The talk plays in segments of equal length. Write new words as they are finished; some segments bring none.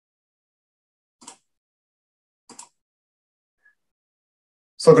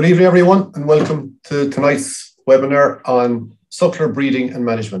So good evening, everyone, and welcome to tonight's webinar on suckler breeding and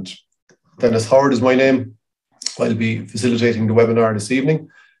management. Dennis Howard is my name. I'll be facilitating the webinar this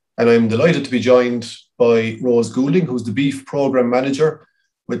evening, and I'm delighted to be joined by Rose Goulding, who's the Beef Programme Manager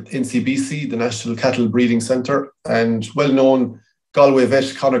with NCBC, the National Cattle Breeding Centre, and well-known Galway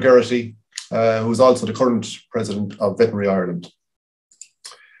vet Conor Geraghty, who's also the current President of Veterinary Ireland.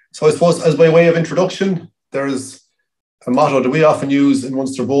 So I suppose, as by way of introduction, there is a motto that we often use in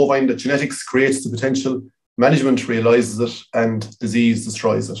Munster Bovine, that genetics creates the potential, management realises it, and disease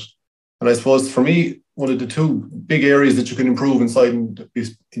destroys it. And I suppose for me, one of the two big areas that you can improve inside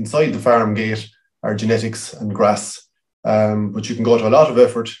the farm gate are genetics and grass. But you can go to a lot of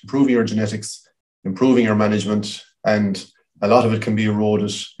effort improving your genetics, improving your management, and a lot of it can be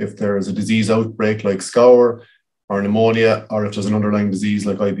eroded if there is a disease outbreak like scour or pneumonia, or if there's an underlying disease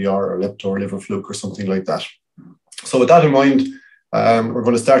like IBR or lepto or liver fluke or something like that. So with that in mind, we're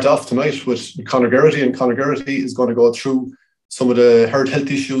going to start off tonight with Conor Geraghty, and Conor Geraghty is going to go through some of the herd health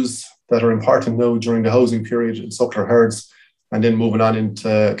issues that are important now during the housing period in suckler herds, and then moving on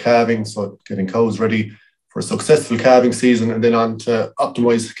into calving, so getting cows ready for a successful calving season, and then on to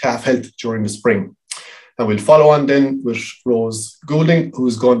optimise calf health during the spring. And we'll follow on then with Rose Goulding,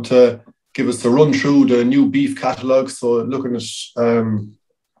 who's going to give us a run through the new beef catalogue, so looking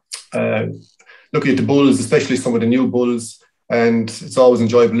at the bulls, especially some of the new bulls. And it's always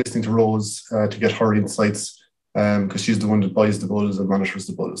enjoyable listening to Rose to get her insights, because she's the one that buys the bulls and monitors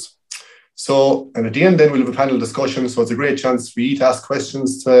the bulls. So, and at the end then we'll have a panel discussion, so it's a great chance for you to ask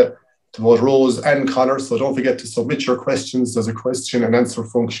questions to both Rose and Conor. So don't forget to submit your questions. There's a question and answer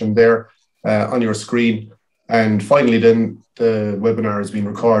function there on your screen. And finally then, the webinar has been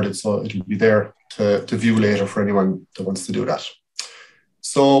recorded, so it'll be there to view later for anyone that wants to do that.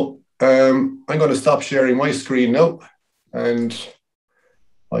 So I'm going to stop sharing my screen now, and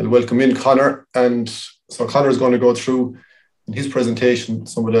I'll welcome in Conor. And so Conor is going to go through in his presentation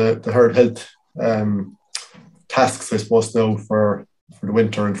some of the herd health tasks, I suppose, now for the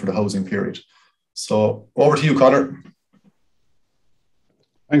winter and for the housing period. So over to you, Conor.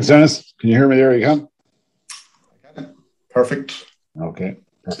 Thanks, Dennis. Can you hear me there? You can? I can. Perfect. Okay,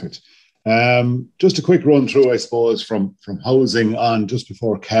 perfect. Just a quick run through, I suppose, from housing on just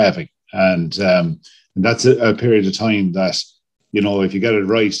before calving, and that's a period of time that, you know, if you get it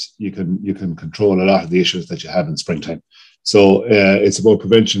right, you can control a lot of the issues that you have in springtime. So it's about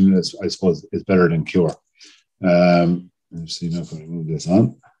prevention, I suppose, is better than cure. Let's see now if I move this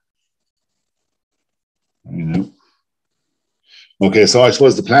on. You know. Okay, so I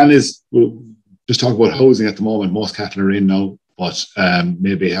suppose the plan is we'll just talk about housing at the moment. Most cattle are in now, but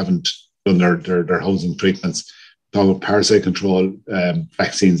maybe haven't done their housing treatments. Talk about parasite control,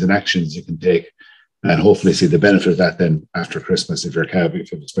 vaccines and actions you can take, and hopefully see the benefit of that then after Christmas if you're calving,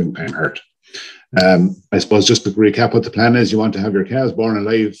 if you have a springtime herd. I suppose just to recap what the plan is: you want to have your calves born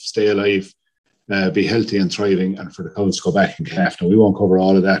alive, stay alive, be healthy and thriving, and for the cows to go back and calf. Now we won't cover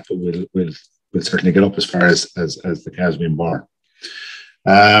all of that, but we'll certainly get up as far as the calves being born.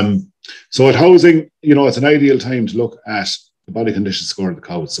 So at housing, you know, it's an ideal time to look at the body condition score of the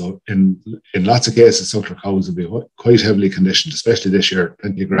cows. So in lots of cases, suckler cows will be quite heavily conditioned, especially this year.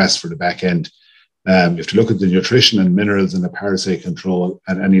 Plenty of grass for the back end. You have to look at the nutrition and minerals and the parasite control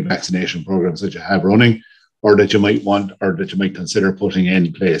and any vaccination programs that you have running, or that you might want, or that you might consider putting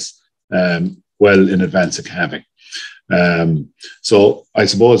in place well in advance of calving. So I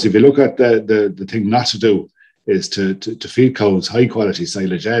suppose if you look at the thing not to do is to feed cows high quality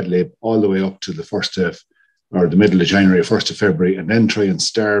silage ad lib all the way up to the middle of January, 1st of February, and then try and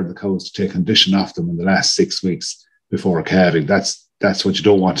starve the cows to take condition off them in the last 6 weeks before calving. That's what you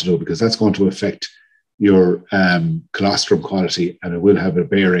don't want to do, because that's going to affect your colostrum quality, and it will have a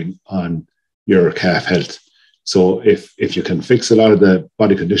bearing on your calf health. So if you can fix a lot of the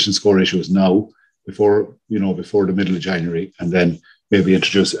body condition score issues now, before the middle of January, and then maybe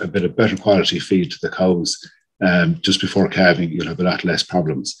introduce a bit of better quality feed to the cows just before calving, you'll have a lot less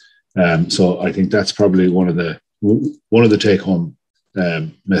problems. So I think that's probably one of the take-home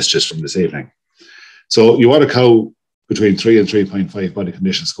messages from this evening. So you want a cow between 3 and 3.5 body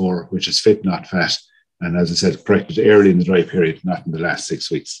condition score, which is fit, not fat, and as I said, corrected early in the dry period, not in the last 6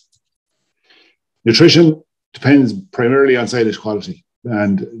 weeks. Nutrition depends primarily on silage quality,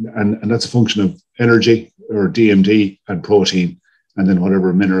 and that's a function of energy or DMD and protein, and then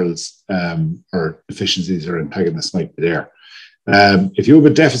whatever minerals or deficiencies or antagonists might be there. If you have a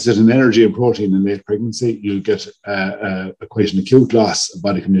deficit in energy and protein in late pregnancy, you'll get quite an acute loss of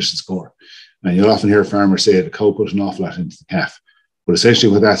body condition score. And you'll often hear farmers say the cow put an awful lot into the calf. But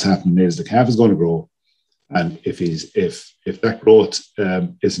essentially what that's happening is the calf is going to grow, And if that growth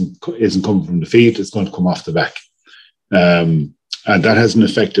isn't coming from the feed, it's going to come off the back. And that has an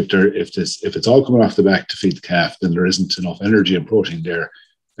effect if it's all coming off the back to feed the calf, then there isn't enough energy and protein there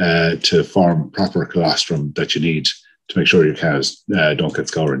to form proper colostrum that you need to make sure your cows don't get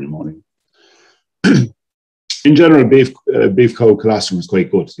scour in your morning. In general, beef cow colostrum is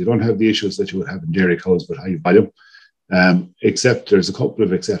quite good. You don't have the issues that you would have in dairy cows with high volume, except there's a couple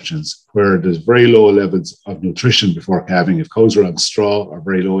of exceptions where there's very low levels of nutrition before calving. If cows are on straw or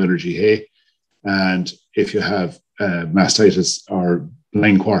very low energy hay, and if you have mastitis or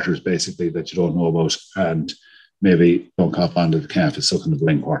blind quarters, basically, that you don't know about, and maybe don't cop onto the calf is sucking the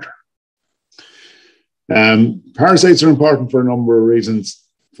blind quarter. Parasites are important for a number of reasons.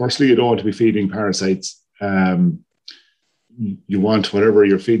 Firstly, you don't want to be feeding parasites. You want whatever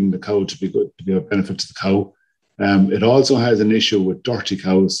you're feeding the cow to be good, to be of benefit to the cow. It also has an issue with dirty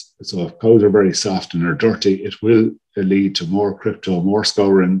cows. So if cows are very soft and are dirty, it will lead to more crypto, more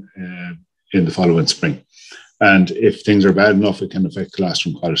scouring in the following spring. And if things are bad enough, it can affect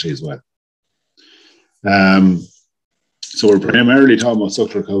colostrum quality as well. So we're primarily talking about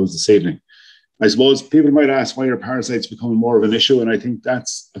suckler cows this evening. I suppose people might ask, why are parasites becoming more of an issue? And I think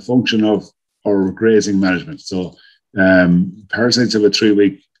that's a function of our grazing management. So parasites have a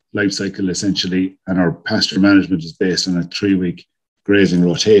 3-week life cycle essentially, and our pasture management is based on a 3-week grazing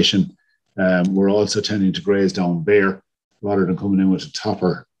rotation. We're also tending to graze down bare rather than coming in with a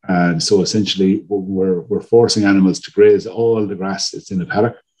topper. And so essentially we're forcing animals to graze all the grass that's in the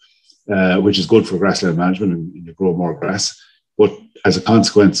paddock, which is good for grassland management, and you grow more grass. But as a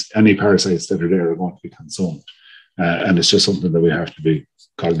consequence, any parasites that are there are going to be consumed. And it's just something that we have to be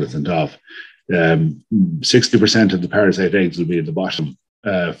cognizant of. 60% of the parasite eggs will be in the bottom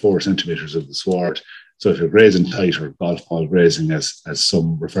 4 centimeters of the sward. So if you're grazing tight or golf ball grazing, as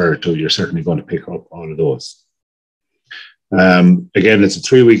some refer to, you're certainly going to pick up all of those. Again, it's a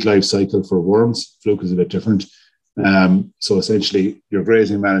 3-week life cycle for worms. Fluke is a bit different. So essentially, your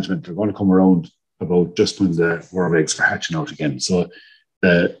grazing management are going to come around about just when the worm eggs are hatching out again. So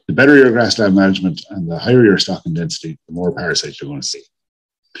the better your grassland management and the higher your stocking density, the more parasites you're going to see.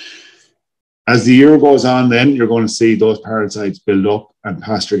 As the year goes on, then you're going to see those parasites build up and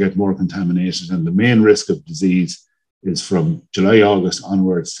pasture get more contaminated. And the main risk of disease is from July, August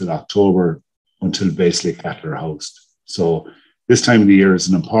onwards till October, until basically cattle are housed. So this time of the year is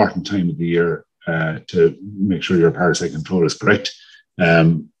an important time of the year to make sure your parasite control is correct.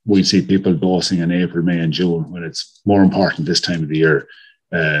 We see people dosing in April, May, and June when it's more important this time of the year.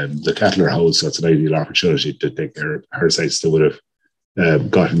 The cattle are housed, so it's an ideal opportunity to take care of parasites that would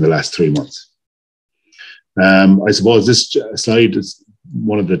have got in the last 3 months. I suppose this slide is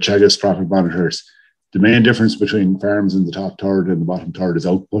one of the Teagasc profit monitors. The main difference between farms in the top third and the bottom third is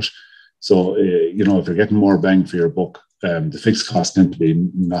output. So, if you're getting more bang for your buck, the fixed costs tend to be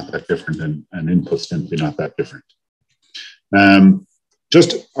not that different, and inputs tend to be not that different.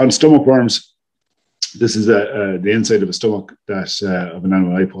 Just on stomach worms, this is the inside of a stomach that of an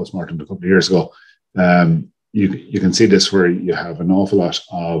animal I postmortemed a couple of years ago. You can see this where you have an awful lot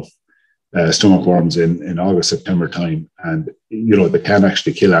of stomach worms in August, September time, and they can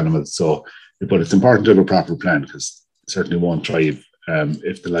actually kill animals. So, but it's important to have a proper plan, because it certainly won't thrive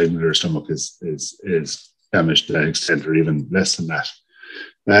if the lining of their stomach is damaged to that extent, or even less than that.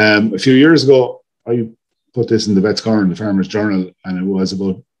 A few years ago, I put this in the Vet's Corner in the Farmer's Journal, and it was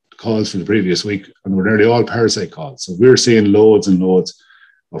about calls for the previous week, and they were nearly all parasite calls. So we're seeing loads and loads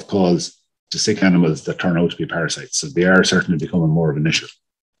of calls to sick animals that turn out to be parasites. So they are certainly becoming more of an issue.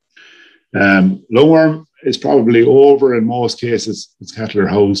 Lungworm is probably over in most cases. Its cattle are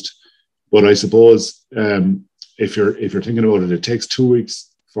housed, but I suppose if you're thinking about it, it takes 2 weeks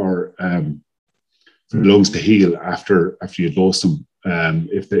for the lungs to heal after you dose them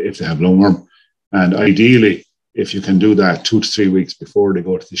if they have lungworm. And ideally, if you can do that 2 to 3 weeks before they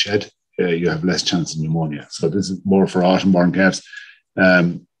go to the shed, you have less chance of pneumonia. So this is more for autumn-born calves,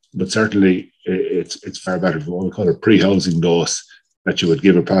 but certainly it's far better than what we call a pre-housing dose, that you would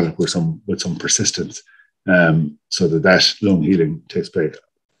give a product with some persistence, so that lung healing takes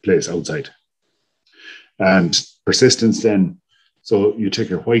place outside. And persistence then, so you take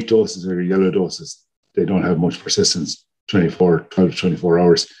your white doses or your yellow doses, they don't have much persistence, 12 to 24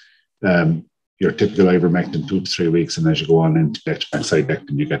 hours. Your typical ivermectin 2 to 3 weeks, and as you go on into dexamethasone,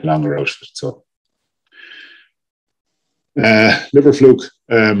 you get longer out of it. So liver fluke,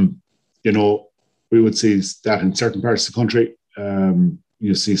 we would see that in certain parts of the country.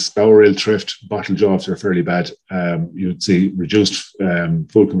 You see scour ill thrift, bottle jobs are fairly bad. You'd see reduced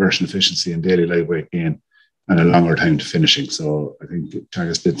food conversion efficiency and daily live weight gain, and a longer time to finishing. So I think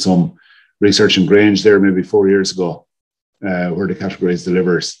Teagasc did some researching Grange there maybe 4 years ago, where they categorized the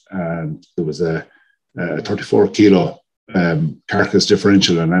livers, and there was a 34 kilo carcass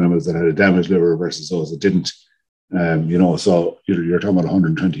differential on animals that had a damaged liver versus those that didn't. So you're talking about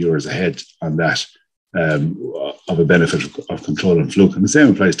 120 euros a head on that, of a benefit of controlling fluke. And the same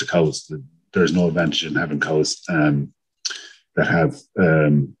applies to cows. There's no advantage in having cows that have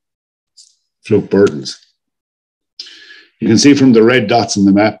fluke burdens. You can see from the red dots in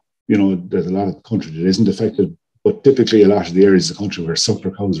the map, there's a lot of the country that isn't affected, but typically a lot of the areas of the country where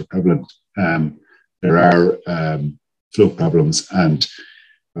suckler cows are prevalent, there are fluke problems. And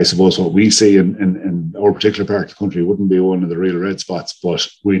I suppose what we see in our particular part of the country wouldn't be one of the real red spots, but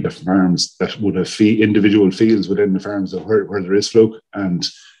we the farms that would have individual fields within the farms where there is fluke, and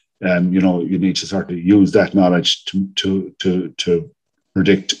you need to sort of use that knowledge to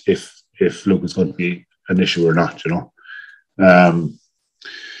predict if fluke is going to be an issue or not.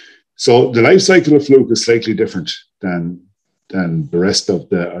 So the life cycle of fluke is slightly different than the rest of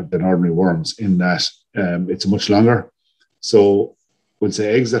the ordinary worms in that it's much longer. So we'll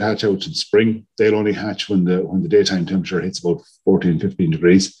say eggs that hatch out in spring, they'll only hatch when the daytime temperature hits about 14, 15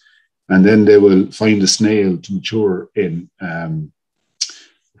 degrees. And then they will find a snail to mature in,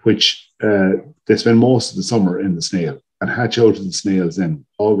 which they spend most of the summer in the snail and hatch out of the snails in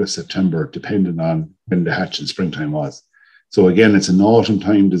August, September, depending on when the hatch in springtime was. So again, it's an autumn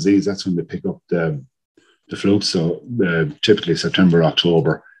time disease. That's when they pick up the fluke. So typically September,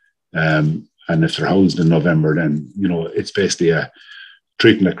 October. And if they're housed in November, then, it's basically a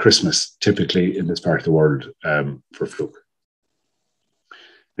treatment at Christmas, typically in this part of the world, for fluke.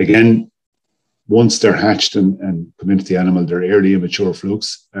 Again, once they're hatched and come into the animal, they're early immature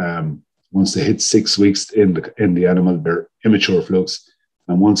flukes. Once they hit 6 weeks in the animal, they're immature flukes.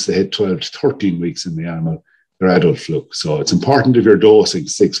 And once they hit 12 to 13 weeks in the animal, they're adult fluke. So it's important if you're dosing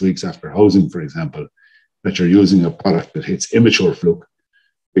 6 weeks after housing, for example, that you're using a product that hits immature fluke,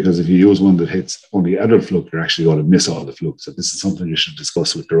 because if you use one that hits only adult fluke, you're actually going to miss all the fluke. So this is something you should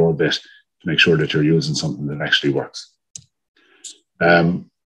discuss with your own vet to make sure that you're using something that actually works.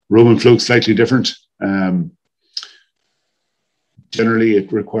 Rumen fluke, slightly different. Generally,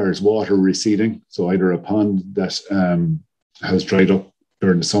 it requires water reseeding. So either a pond that has dried up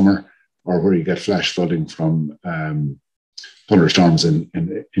during the summer, or where you get flash flooding from thunderstorms in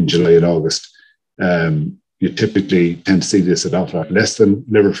July and August. You typically tend to see this an awful lot less than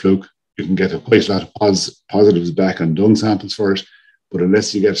liver fluke. You can get quite a lot of positives back on dung samples for it, but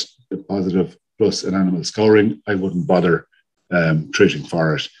unless you get the positive plus an animal scouring, I wouldn't bother treating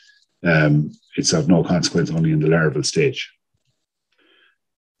for it. It's of no consequence, only in the larval stage.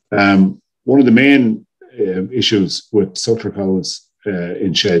 One of the main issues with suckler cows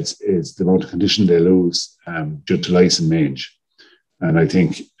in sheds is the amount of condition they lose due to lice and mange. And I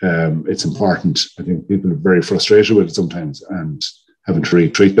think it's important. I think people are very frustrated with it sometimes and having to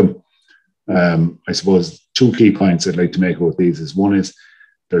retreat them. I suppose two key points I'd like to make about these is, one is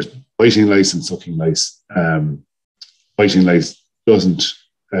there's biting lice and sucking lice. Biting lice doesn't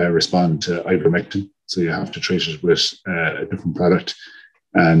respond to ivermectin, so you have to treat it with a different product.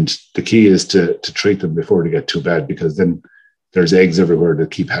 And the key is to treat them before they get too bad, because then there's eggs everywhere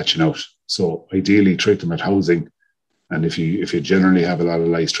that keep hatching out. So ideally treat them at housing. And if you generally have a lot of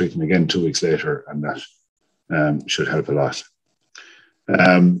lice, treat them again 2 weeks later, and that should help a lot.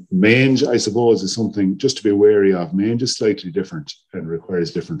 Mange, I suppose, is something just to be wary of. Mange is slightly different and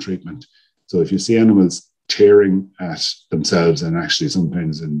requires different treatment. So if you see animals tearing at themselves, and actually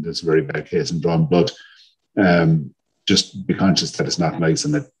sometimes in this very bad case in drawn blood, just be conscious that it's not nice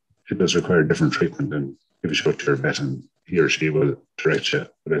and that it does require different treatment, and give a shout to your vet and he or she will direct you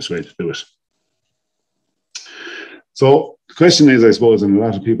the best way to do it. So the question is, I suppose, and a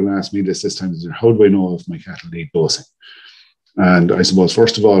lot of people ask me this time, is how do I know if my cattle need dosing? And I suppose,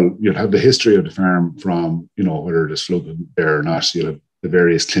 first of all, you'll have the history of the farm from, whether there's fluke there or not. You'll have the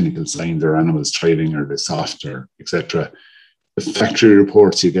various clinical signs, or animals thriving, or they're soft, or etc. The factory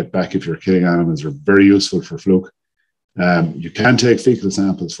reports you get back if you're killing animals are very useful for fluke. You can take fecal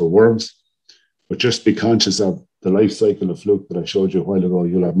samples for worms, but just be conscious of the life cycle of fluke that I showed you a while ago.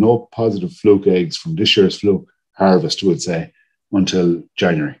 You'll have no positive fluke eggs from this year's fluke harvest, would say, until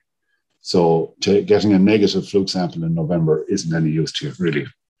January. So getting a negative fluke sample in November isn't any use to you, really.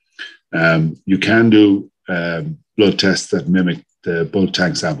 You can do blood tests that mimic the bulk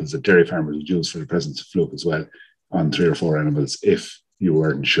tank samples that dairy farmers would use for the presence of fluke as well on 3 or 4 animals, if you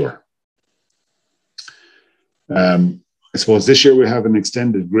weren't sure. I suppose this year we have an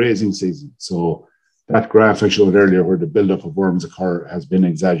extended grazing season. So that graph I showed earlier where the buildup of worms occur has been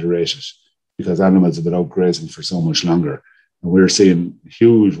exaggerated because animals have been out grazing for so much longer. And we're seeing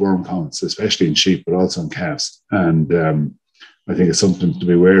huge worm counts, especially in sheep, but also in calves. And I think it's something to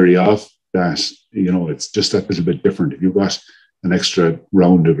be wary of, that, you know, it's just that little bit different. If you've got an extra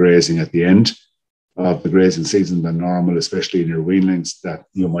round of grazing at the end of the grazing season than normal, especially in your weanlings, that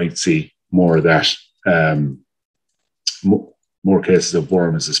you might see more of that, more cases of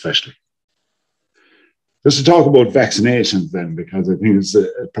worms especially. Just to talk about vaccinations then, because I think it's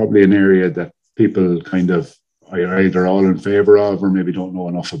probably an area that people kind of are either all in favour of or maybe don't know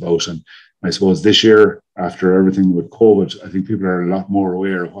enough about. And I suppose this year, after everything with COVID, I think people are a lot more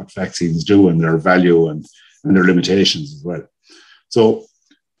aware of what vaccines do and their value and their limitations as well. So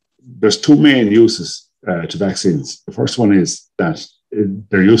there's two main uses to vaccines. The first one is that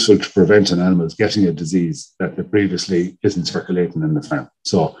they're useful to prevent an animal's getting a disease that previously isn't circulating in the farm.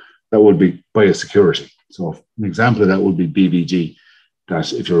 So that would be biosecurity. So an example of that would be BVG,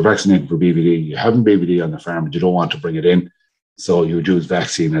 that if you're vaccinated for BVD, you haven't BVD on the farm, but you don't want to bring it in. So you would use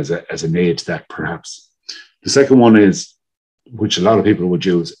vaccine as an aid to that, perhaps. The second one is, which a lot of people would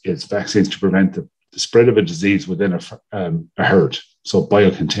use, is vaccines to prevent the spread of a disease within a herd. So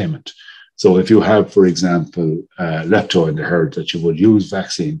biocontainment. So if you have, for example, lepto in the herd, that you would use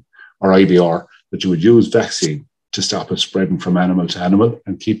vaccine, or IBR, that you would use vaccine to stop it spreading from animal to animal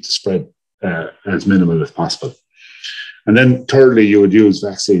and keep the spread as minimal as possible. And then thirdly, you would use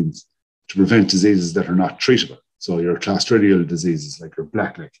vaccines to prevent diseases that are not treatable. So your clostridial diseases, like your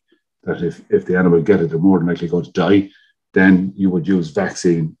blackleg, that if the animal get it, they're more than likely going to die, then you would use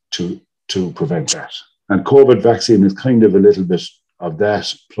vaccine to prevent that. And COVID vaccine is kind of a little bit of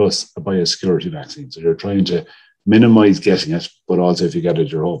that, plus a biosecurity vaccine. So you're trying to minimize getting it, but also if you get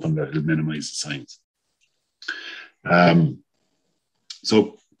it, you're hoping that it'll minimize the signs.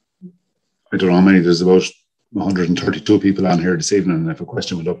 So I don't know how many, there's about 132 people on here this evening, and if a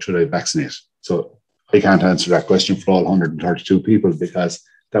question went up, should I vaccinate? So I can't answer that question for all 132 people, because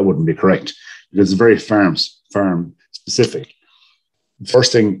that wouldn't be correct, because it's very farm specific. The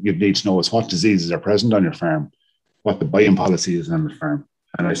first thing you'd need to know is what diseases are present on your farm, what the buying policy is on the farm.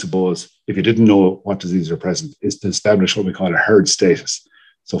 And I suppose if you didn't know what diseases are present, is to establish what we call a herd status.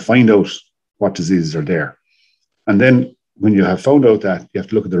 So find out what diseases are there. And then when you have found out that, you have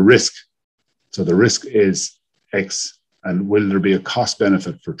to look at the risk. So the risk is X, and will there be a cost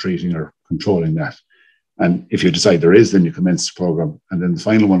benefit for treating or controlling that? And if you decide there is, then you commence the program. And then the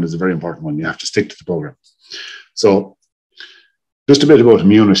final one is a very important one. You have to stick to the program. So just a bit about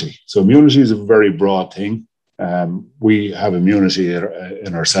immunity. So immunity is a very broad thing. We have immunity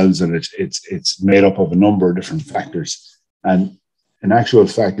in ourselves, and it's made up of a number of different factors. And in actual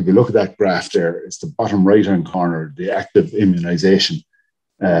fact, if you look at that graph there, it's the bottom right-hand corner, the active immunization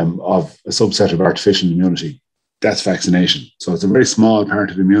of a subset of artificial immunity. That's vaccination. So it's a very small part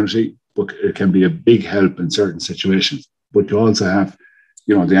of immunity, but it can be a big help in certain situations. But you also have,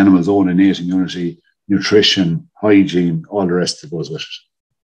 you know, the animal's own innate immunity, nutrition, hygiene, all the rest that goes with it.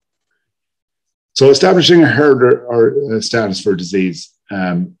 So establishing a herd or a status for disease,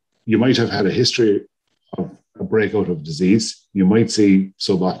 you might have had a history of a breakout of disease. You might see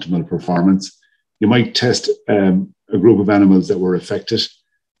suboptimal performance. You might test a group of animals that were affected.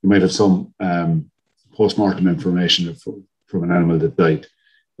 You might have some post-mortem information from an animal that died.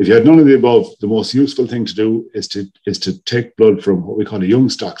 If you had none of the above, the most useful thing to do is to take blood from what we call a young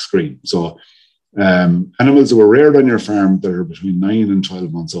stock screen. So animals that were reared on your farm that are between 9 and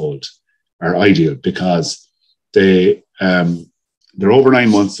 12 months old are ideal, because they're over 9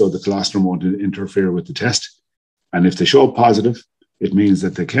 months, so the colostrum won't interfere with the test. And if they show up positive, it means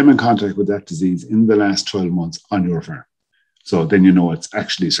that they came in contact with that disease in the last 12 months on your farm. So then you know it's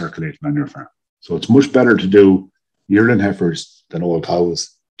actually circulating on your farm. So it's much better to do yearling heifers than old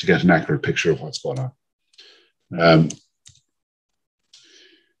cows to get an accurate picture of what's going on.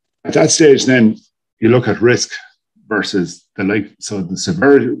 At that stage, then you look at risk versus so the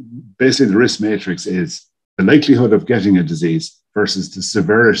severity, basically the risk matrix is the likelihood of getting a disease versus the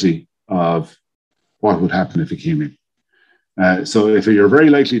severity of what would happen if it came in. So if you're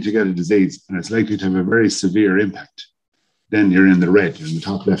very likely to get a disease and it's likely to have a very severe impact, then you're in the red, you're in the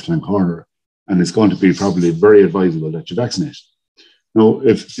top left-hand corner, and it's going to be probably very advisable that you vaccinate. Now,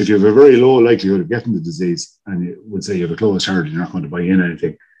 if you have a very low likelihood of getting the disease, and you would say you have a closed herd and you're not going to buy in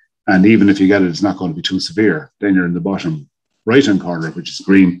anything, and even if you get it, it's not going to be too severe, then you're in the bottom right-hand corner, which is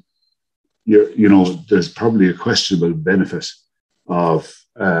green. You know, there's probably a questionable benefit of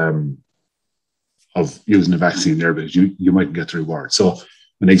using a vaccine there, because you might get the reward. So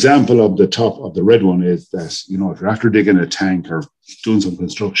an example of the top of the red one is that, you know, if you're after digging a tank or doing some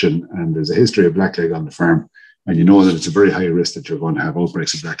construction and there's a history of blackleg on the farm, and you know that it's a very high risk that you're going to have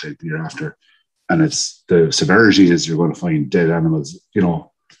outbreaks of blackleg the year after, and it's the severity is you're going to find dead animals,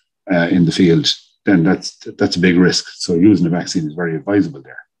 in the field, then that's a big risk. So using a vaccine is very advisable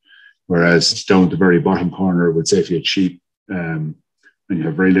there. Whereas down at the very bottom corner, would say if you had sheep and you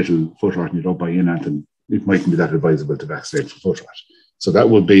have very little foot rot and you don't buy in at them, it mightn't be that advisable to vaccinate for foot rot. So that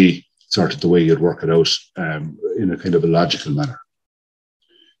would be sort of the way you'd work it out in a kind of a logical manner.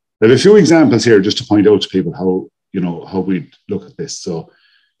 I have a few examples here just to point out to people how we look at this. So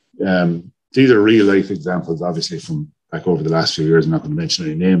these are real life examples, obviously, from back over the last few years. I'm not going to mention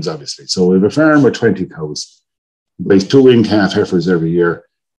any names, obviously. So we have a farm with 20 cows, buys 2 in-calf heifers every year,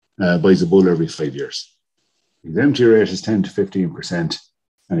 buys a bull every 5 years. His empty rate is 10 to 15%,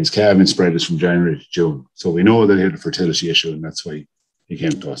 and his calving spread is from January to June. So we know that he had a fertility issue, and that's why he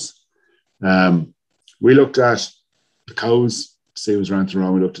came to us. We looked at the cows, see what's ran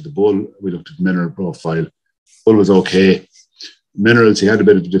around. We looked at the bull. We looked at the mineral profile. Bull was okay. Minerals, he had a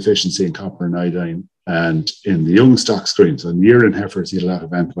bit of a deficiency in copper and iodine, and in the young stock screen, so in the yearling heifers, he had a lot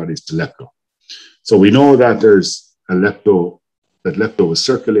of antibodies to lepto. So we know that there's a lepto, that lepto was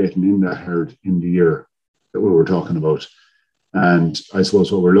circulating in that herd in the year that we were talking about. And I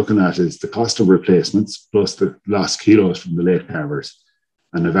suppose what we're looking at is the cost of replacements plus the lost kilos from the late calvers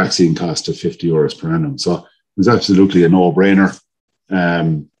and a vaccine cost of €50 per annum. So it was absolutely a no-brainer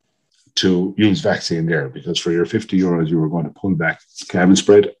to use vaccine there, because for your €50, you were going to pull back calving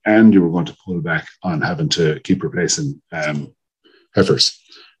spread and you were going to pull back on having to keep replacing heifers.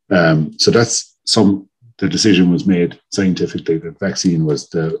 So that's the decision was made scientifically that vaccine was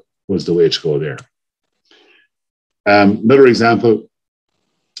the way to go there. Another example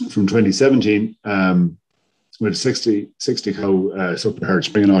from 2017, with 60 cow suckler herd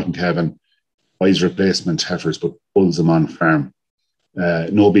springing out in calving, buys replacement heifers but pulls them on farm.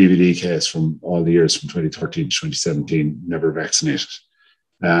 No BVD case from all the years from 2013 to 2017, never vaccinated.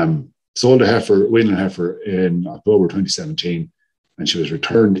 Sold a heifer, weaning heifer in October 2017, and she was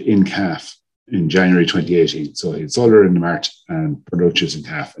returned in calf in January 2018. So he sold her in March and produced in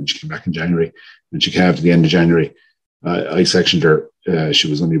calf, and she came back in January, and she calved at the end of January. I sectioned her. She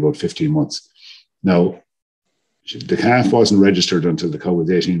was only about 15 months. Now, the calf wasn't registered until the cow was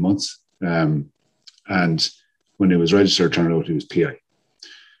 18 months. And when it was registered, it turned out he was PI.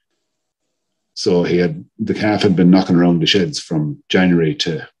 So the calf had been knocking around the sheds from January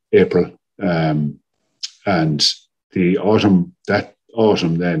to April. And the autumn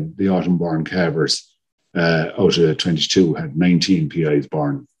born calvers out of 22 had 19 PIs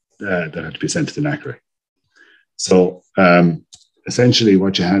born that had to be sent to the knackery. So essentially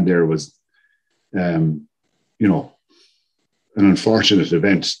what you had there was, an unfortunate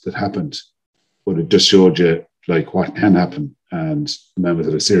event that happened, but it just showed you like what can happen, and the man was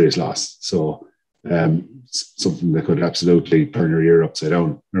at a serious loss. So something that could absolutely turn your year upside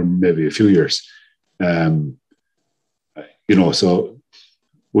down, or maybe a few years. So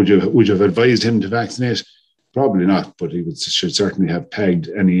would you have advised him to vaccinate? Probably not, but he should certainly have tagged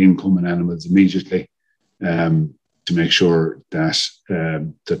any incoming animals immediately to make sure that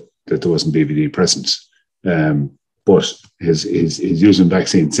there wasn't BVD present. But he's using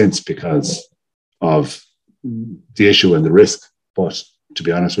vaccine since because of the issue and the risk. But to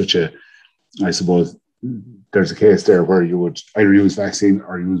be honest with you, I suppose there's a case there where you would either use vaccine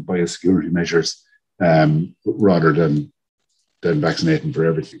or use biosecurity measures rather than vaccinating for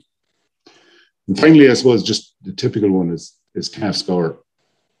everything. And finally, I suppose just the typical one is calf scour.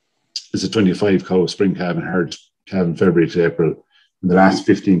 It's a 25 cow spring calving herd, calving February to April. And the last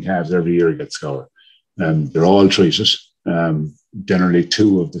 15 calves every year get scour. They're all treated. Generally,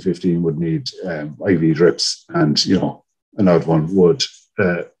 2 of the 15 would need IV drips, and an odd one would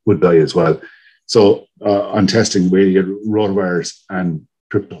die as well. So on testing, we get rotavirus and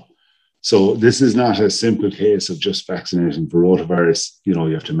crypto. So this is not a simple case of just vaccinating for rotavirus. You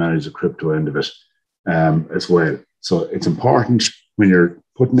have to manage the crypto end of it as well. So it's important when you're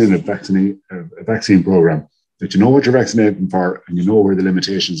putting in a vaccine program that you know what you're vaccinating for, and you know where the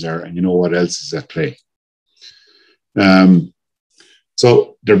limitations are, and you know what else is at play.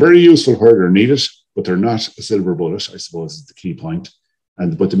 So they're very useful where they're needed, but they're not a silver bullet, I suppose, is the key point.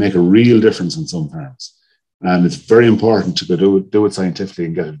 But they make a real difference on some farms. And it's very important to do it scientifically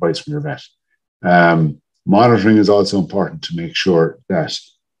and get advice from your vet. Monitoring is also important to make sure that,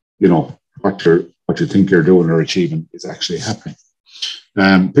 what you think you're doing or achieving is actually happening.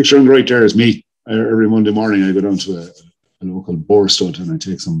 Picture on the right there is me. Every Monday morning, I go down to a local boar stud and I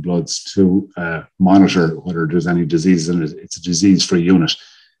take some bloods to monitor whether there's any diseases in it. It's a disease-free unit.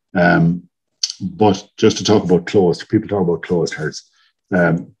 But just to talk about closed, people talk about closed herds.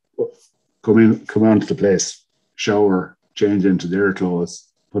 Come on to the place, shower, change into their clothes,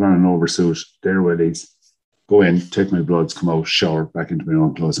 put on an oversuit, their willies, go in, take my bloods, come out, shower, back into my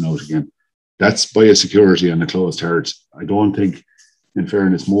own clothes and out again. That's biosecurity on a closed herd. I don't think, in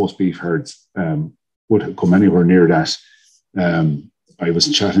fairness, most beef herds would come anywhere near that. I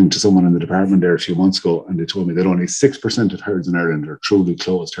was chatting to someone in the department there a few months ago, and they told me that only 6% of herds in Ireland are truly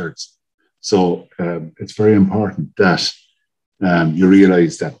closed herds. So it's very important that you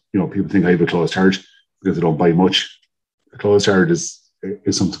realise that, you know, people think I have a closed herd because they don't buy much. A closed herd is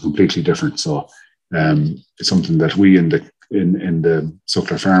something completely different. So it's something that we in the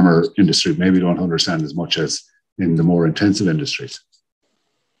suckler farmer industry maybe don't understand as much as in the more intensive industries.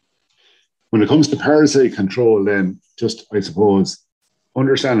 When it comes to parasite control, then just, I suppose,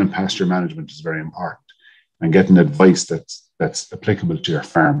 understanding pasture management is very important, and getting advice that's applicable to your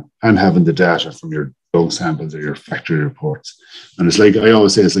farm, and having the data from your dog samples or your factory reports. And it's like, I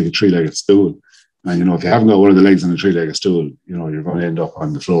always say, it's like a three-legged stool. And, you know, if you haven't got one of the legs on a three-legged stool, you know, you're going to end up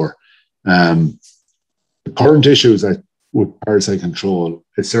on the floor. The current issues with parasite control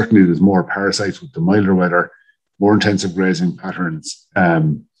is certainly there's more parasites with the milder weather, more intensive grazing patterns.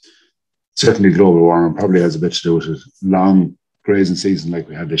 Certainly global warming probably has a bit to do with it. Long grazing season like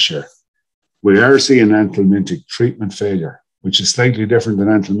we had this year. We are seeing anthelmintic treatment failure, which is slightly different than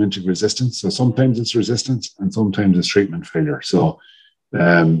anthelmintic resistance. So sometimes it's resistance and sometimes it's treatment failure. So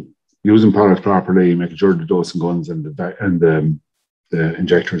using product properly, making sure the dose and guns and the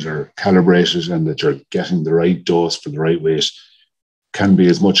injectors are calibrated and that you're getting the right dose for the right weight can be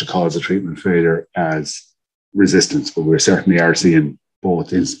as much a cause of treatment failure as resistance, but we certainly are seeing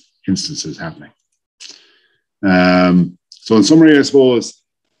both instances happening. So in summary, I suppose,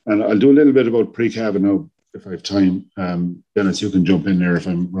 and I'll do a little bit about pre-calving now if I have time. Dennis, you can jump in there if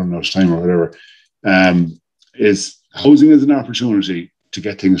I'm running out of time or whatever. Is housing is an opportunity to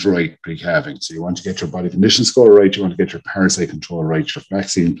get things right pre-calving. So you want to get your body condition score right, you want to get your parasite control right, your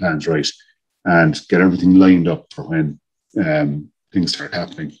vaccine plans right, and get everything lined up for when things start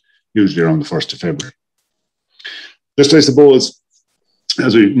happening, usually around the 1st of February. Just, I suppose,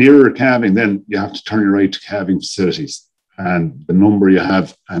 as we nearer calving, then you have to turn your eye to calving facilities, and the number you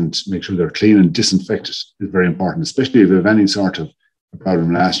have, and make sure they're clean and disinfected is very important, especially if you have any sort of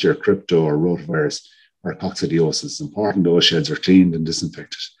problem last year, crypto or rotavirus or coccidiosis. It's important those sheds are cleaned and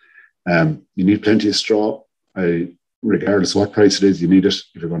disinfected. You need plenty of straw. Regardless of what price it is, you need it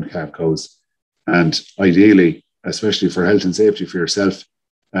if you're going to calve cows. And ideally, especially for health and safety for yourself,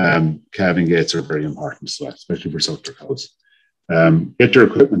 calving gates are very important as well, especially for suckler cows. Get your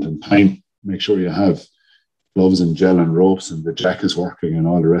equipment in time. Make sure you have gloves and gel and ropes and the jack is working and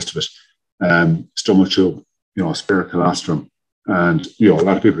all the rest of it. Stomach tube, you know, spare colostrum. And, you know, a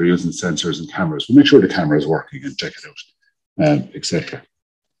lot of people are using sensors and cameras. But make sure the camera is working and check it out, etc.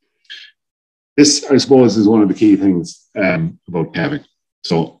 This, I suppose, is one of the key things about calving.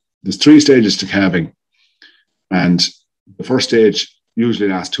 So there's 3 stages to calving. And the first stage usually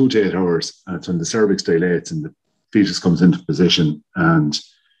lasts 2 to 8 hours. And it's when the cervix dilates and the fetus comes into position. And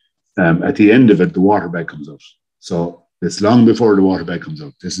at the end of it, the water bag comes out. So it's long before the water bag comes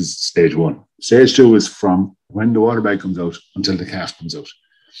out. This is stage 1. Stage 2 is from when the water bag comes out until the calf comes out.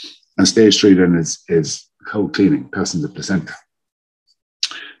 And stage 3 then is cow cleaning, passing the placenta.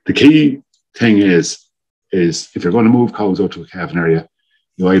 The key thing is if you're going to move cows out to a calving area,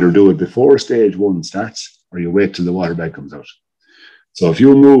 you either do it before stage 1 starts or you wait till the water bag comes out. So if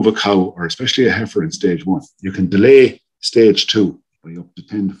you move a cow, or especially a heifer in stage 1, you can delay stage 2 by up to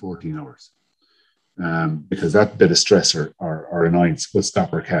 10 to 14 hours. Because that bit of stress or annoyance will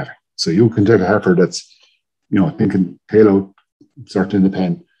stop her calving. So you can take a heifer that's, you know, thinking tail out, start in the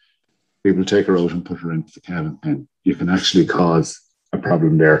pen, people take her out and put her into the calving pen. You can actually cause a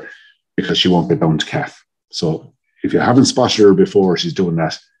problem there because she won't get down to calf. So if you haven't spotted her before she's doing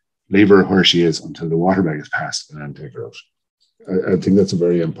that, leave her where she is until the water bag is passed and then take her out. I think that's a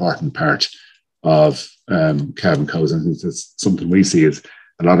very important part of calving cows. I think that's something we see is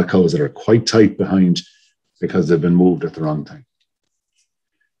a lot of cows that are quite tight behind because they've been moved at the wrong time.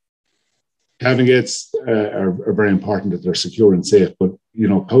 Calving gates are very important that they're secure and safe, but, you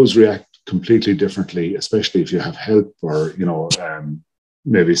know, cows react completely differently, especially if you have help or, you know,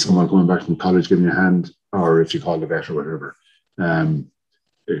 maybe someone coming back from college giving you a hand, or if you call the vet or whatever.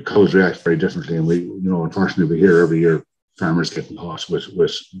 Cows react very differently, and we, you know, unfortunately, we hear every year farmers getting caught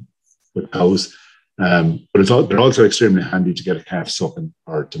with cows. But they're also extremely handy to get a calf sucking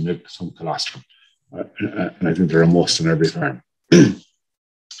or to milk some colostrum. And I think they're a must on every farm.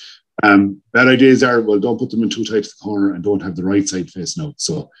 Bad ideas are, well, don't put them in too tight to the corner and don't have the right side facing out.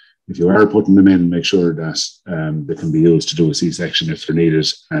 So if you are putting them in, make sure that they can be used to do a C-section if they're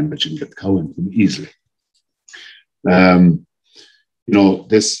needed and that you can get the cow in them easily.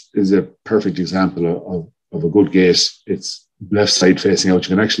 this is a perfect example of a good gate. It's left side facing out.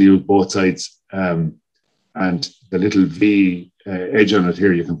 You can actually use both sides. And the little V edge on it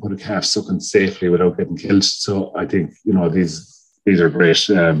here, you can put a calf sucking safely without getting killed. So I think, these are great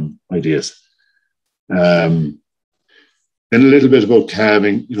ideas. Then a little bit about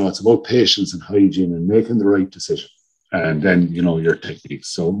calving. It's about patience and hygiene and making the right decision. And then, your techniques.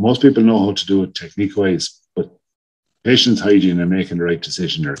 So most people know how to do it technique-wise, but patience, hygiene, and making the right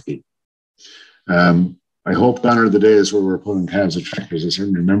decision are key. I hope gone are the days where we're pulling calves with trackers. I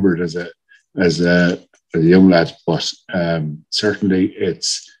certainly remember it as a young lad, but certainly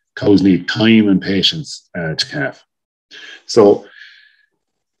cows need time and patience to calve. So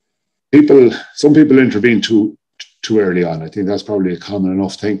some people intervene too early on. I think that's probably a common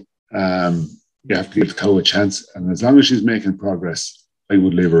enough thing. You have to give the cow a chance, and as long as she's making progress, I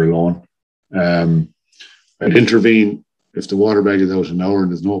would leave her alone. I'd intervene if the water bag is out an hour and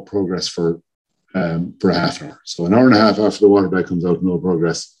there's no progress for half an hour. So an hour and a half after the water bag comes out, no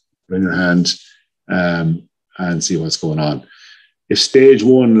progress, bring your hand and see what's going on. If stage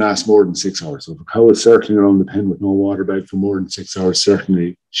 1 lasts more than 6 hours, so if a cow is circling around the pen with no water bag for more than 6 hours,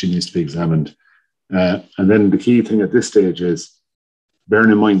 certainly she needs to be examined. And then the key thing at this stage is,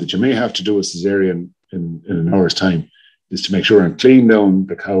 bearing in mind that you may have to do a cesarean in an hour's time, is to make sure and clean down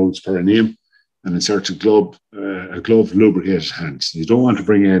the cow's perineum and insert a glove lubricated hand. So you don't want to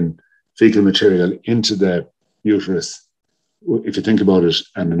bring in fecal material into the uterus, if you think about it,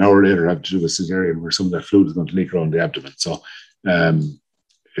 and an hour later have to do a cesarean where some of that fluid is going to leak around the abdomen. So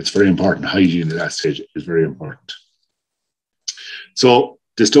it's very important. Hygiene at that stage is very important. So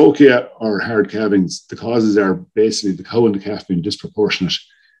dystocia or hard calvings, the causes are basically the cow and the calf being disproportionate,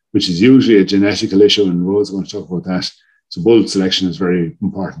 which is usually a genetical issue, and Rose is going to talk about that. So bull selection is very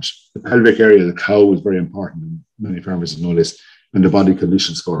important. The pelvic area of the cow is very important, and many farmers know this, and the body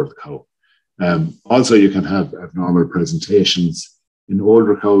condition score of the cow. Also, you can have abnormal presentations. In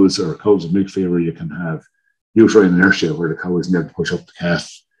older cows or cows with milk fever, you can have uterine inertia, where the cow isn't able to push up the calf.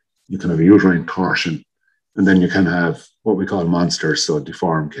 You can have a uterine torsion. And then you can have what we call monsters, so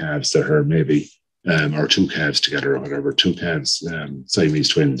deformed calves that are maybe, or two calves together or whatever, two calves, Siamese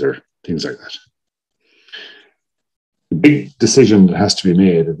twins or things like that. The big decision that has to be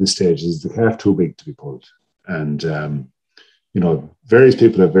made at this stage is the calf too big to be pulled? And, various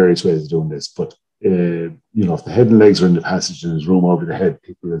people have various ways of doing this, but, if the head and legs are in the passage and there's room over the head,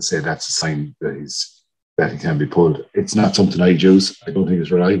 people will say that's a sign that he can be pulled. It's not something I'd use. I don't think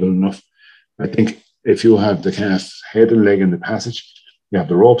it's reliable enough. I think if you have the calf head and leg in the passage, you have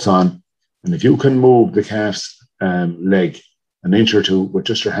the ropes on, and if you can move the calf's leg an inch or two with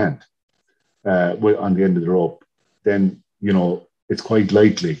just your hand on the end of the rope, then, it's quite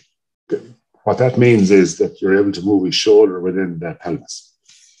likely. What that means is that you're able to move his shoulder within the pelvis.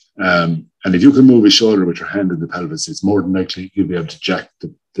 And if you can move his shoulder with your hand in the pelvis, it's more than likely you'll be able to jack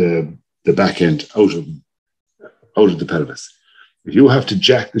the back end out of the pelvis. If you have to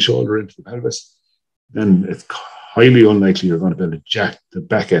jack the shoulder into the pelvis, then it's highly unlikely you're going to be able to jack the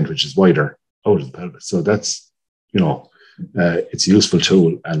back end, which is wider, out of the pelvis. So that's, it's a useful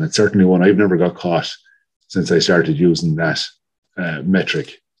tool, and it's certainly one I've never got caught since I started using that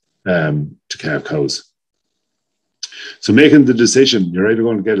metric to calve cows. So making the decision, you're either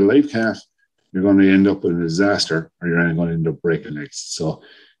going to get a live calf, you're going to end up in a disaster, or you're going to end up breaking legs. So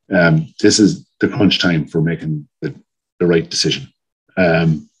this is the crunch time for making the right decision.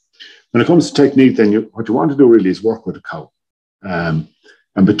 When it comes to technique, then what you want to do really is work with a cow. And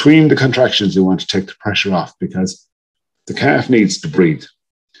between the contractions, you want to take the pressure off, because the calf needs to breathe.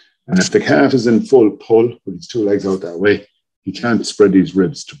 And if the calf is in full pull with his two legs out that way, he can't spread his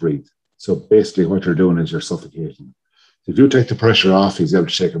ribs to breathe. So basically what you're doing is you're suffocating. So if you take the pressure off, he's able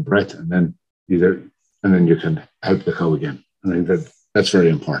to take a breath, and then you can help the cow again. And I think that's very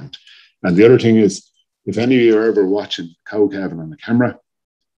important. And the other thing is, if any of you are ever watching cow calving on the camera,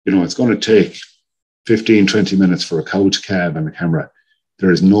 it's going to take 15, 20 minutes for a cow to calve on the camera.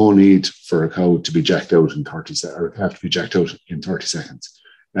 There is no need for a cow to be jacked out in 30 seconds, or a calf to be jacked out in 30 seconds.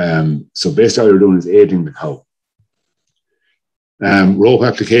 So basically all you're doing is aiding the cow. Rope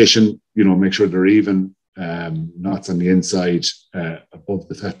application, make sure they're even, knots on the inside, above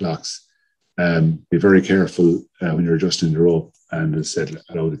the fetlocks. Be very careful when you're adjusting the rope, and as I said,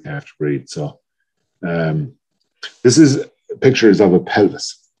 allow the calf to breathe. So this is pictures of a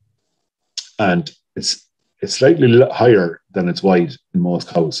pelvis, and it's slightly higher than it's wide in most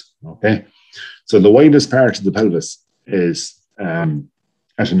cows. Okay, so the widest part of the pelvis is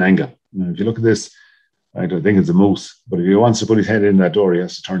at an angle. Now, if you look at this, I don't think it's a moose, but if he wants to put his head in that door, he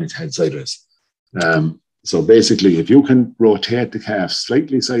has to turn his head sideways. So basically, if you can rotate the calf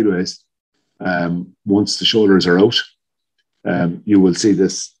slightly sideways, once the shoulders are out, you will see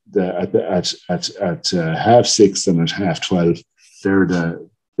this at half 6 and at half 12. They're the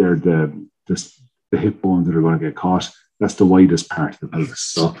hip bones that are going to get caught. That's the widest part of the pelvis.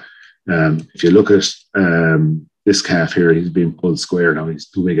 So if you look at this calf here, he's being pulled square now. He's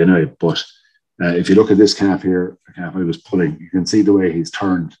too big anyway. But if you look at this calf here, the calf I was pulling, you can see the way he's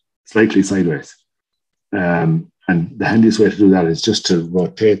turned slightly sideways. And the handiest way to do that is just to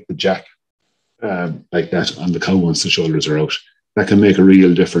rotate the jack like that on the cow once the shoulders are out. That can make a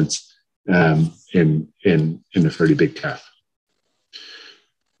real difference in a fairly big calf.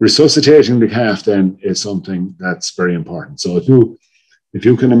 Resuscitating the calf then is something that's very important. So if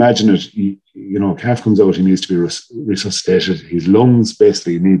you can imagine it, a calf comes out, he needs to be resuscitated. His lungs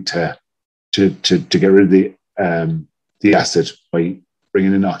basically need to get rid of the acid by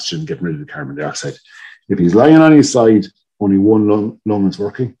bringing in oxygen, getting rid of the carbon dioxide. If he's lying on his side, only one lung is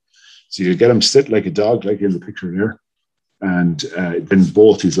working. So you get him to sit like a dog, like in the picture there, and then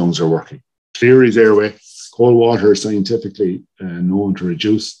both his lungs are working. Clear his airway. Cold water is scientifically known to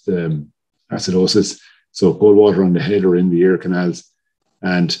reduce the acidosis. So cold water on the head or in the ear canals,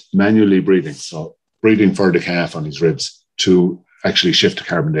 and manually breathing. So breathing for the calf on his ribs to actually shift the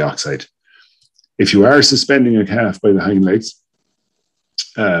carbon dioxide. If you are suspending a calf by the hind legs,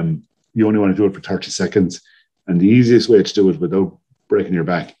 you only want to do it for 30 seconds. And the easiest way to do it without breaking your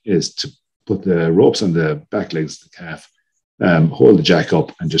back is to put the ropes on the back legs of the calf, hold the jack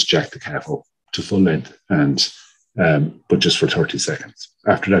up and just jack the calf up to full length, and but just for 30 seconds.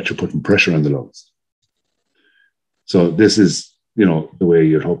 After that, you're putting pressure on the lungs. So this is, the way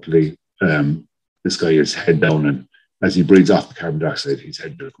you'd hopefully, this guy is head down, and as he breathes off the carbon dioxide, his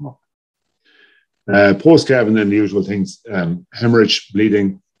head will come up. Post-calving, then the usual things, hemorrhage,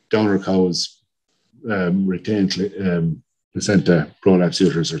 bleeding, downer cows, retained placenta, prolapse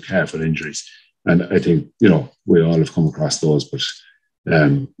uterus, or calf with injuries. And I think, we all have come across those, but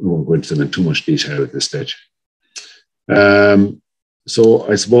we won't go into them in too much detail at this stage. So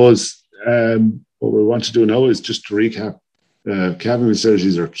I suppose what we want to do now is just to recap. Calving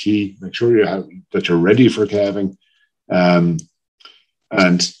strategies are key. Make sure that you're ready for calving. And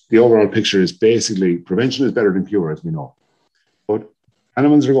the overall picture is basically prevention is better than cure, as we know. But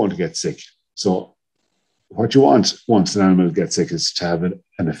animals are going to get sick. So what you want once an animal gets sick is to have an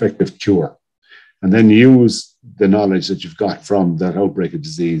effective cure. And then use the knowledge that you've got from that outbreak of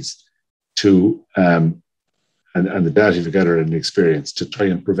disease to, and the data you've gathered and the experience to try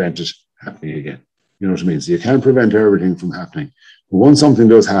and prevent it happening again. You know what I mean? So you can't prevent everything from happening. But once something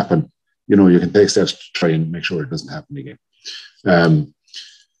does happen, you can take steps to try and make sure it doesn't happen again.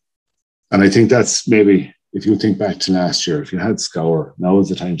 And I think that's maybe, if you think back to last year, if you had scour, now is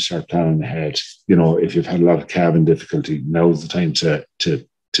the time to start planning ahead. If you've had a lot of calving difficulty, now is the time to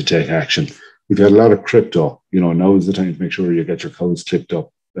take action. If you had a lot of crypto, now is the time to make sure you get your cows clipped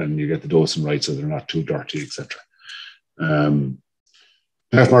up and you get the dosing right so they're not too dirty, etc.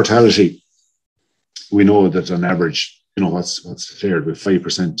 Calf mortality, we know that on average, what's declared with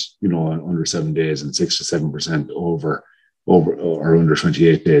 5%, under 7 days and 6 to 7% over or under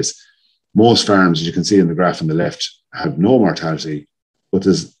 28 days. Most farms, as you can see in the graph on the left, have no mortality, but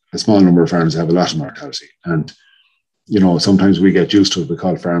there's a small number of farms that have a lot of mortality. And sometimes we get used to it. We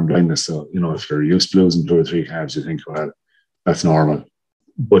call it farm blindness. So, if you're used to losing 2 or 3 calves, you think, well, that's normal.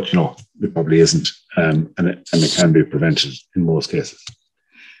 But, it probably isn't. And it can be prevented in most cases.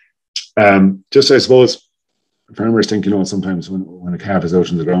 Just, I suppose, farmers think, sometimes when a calf is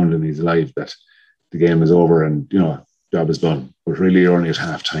out on the ground and he's alive, that the game is over and, job is done. But really, you're only at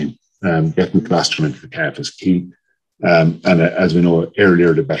half time. Getting colostrum into the calf is key. And as we know,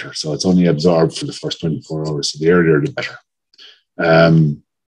 earlier the better. So it's only absorbed for the first 24 hours. So the earlier the better.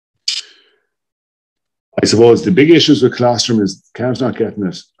 I suppose the big issues with colostrum is calves not getting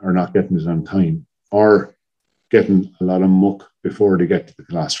it or not getting it on time or getting a lot of muck before they get to the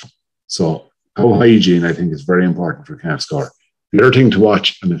colostrum. So cow hygiene, I think, is very important for calf score. The other thing to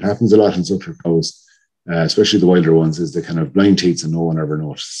watch, and it happens a lot in suckler cows, especially the wilder ones, is they kind of blind teats and no one ever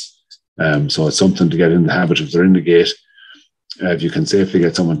notices. So it's something to get in the habit. If they're in the gate, if you can safely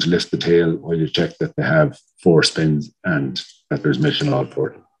get someone to lift the tail while you check that they have 4 spins and that there's mission all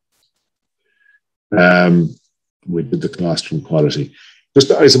for them. We did the colostrum quality.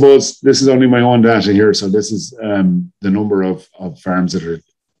 Just, I suppose, this is only my own data here. So this is the number of farms that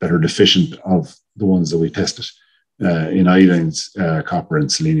are deficient of the ones that we tested in iodines, copper,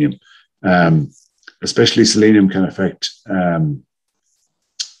 and selenium. Especially selenium can affect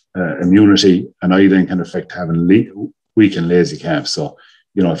immunity, and iodine can affect having weak and lazy calves. So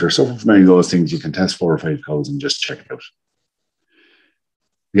you know, if you're suffering from any of those things, you can test 4 or 5 cows and just check it out.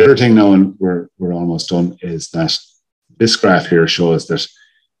 The other thing now, and we're almost done, is that this graph here shows that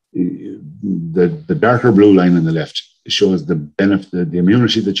the darker blue line on the left shows the benefit, the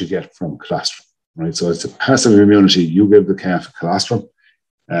immunity that you get from colostrum, right? So it's a passive immunity. You give the calf a colostrum,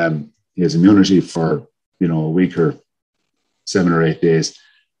 he has immunity for, you know, a week or 7 or 8 days,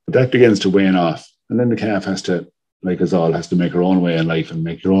 but that begins to wane off, and then the calf has to, like us all, has to make her own way in life and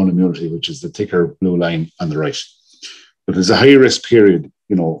make your own immunity, which is the thicker blue line on the right. But there's a high risk period,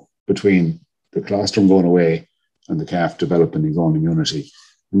 you know, between the colostrum going away and the calf developing his own immunity.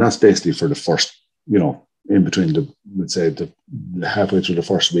 And that's basically for the first, you know, in between the, let's say, the halfway through the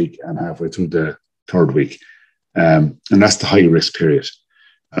first week and halfway through the third week. And that's the high risk period.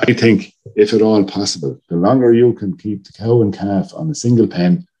 I think, if at all possible, the longer you can keep the cow and calf on a single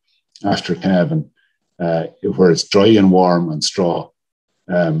pen after calving, where it's dry and warm and straw,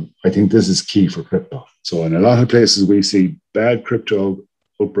 I think this is key for crypto. So in a lot of places we see bad crypto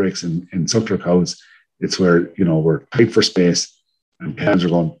outbreaks in suckler cows. It's where, you know, we're tight for space and calves are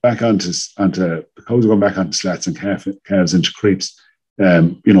going back onto the cows are going back onto slats and calves into creeps,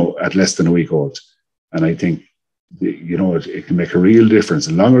 you know, at less than a week old. And I think, you know, it can make a real difference.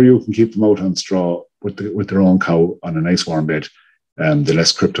 The longer you can keep them out on straw with their own cow on a nice warm bed, the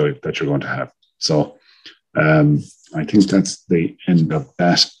less crypto that you're going to have. So I think that's the end of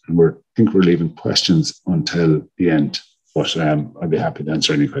that. And I think we're leaving questions until the end, but I'd be happy to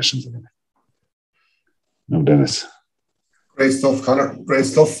answer any questions. No, Dennis. Great stuff, Conor. Great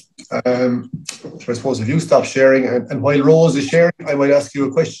stuff. So I suppose if you stop sharing, and while Rose is sharing, I might ask you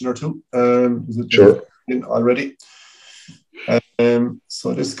a question or two. Sure. Already.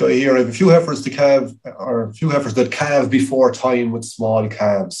 So this guy here, I have a few heifers to calve, or a few heifers that calve before time with small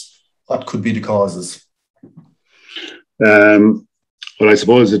calves. What could be the causes? Well, I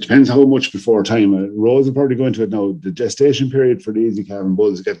suppose it depends how much before time. Rose will probably go into it now. The gestation period for the easy calving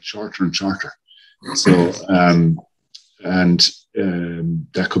bulls is getting shorter and shorter. So,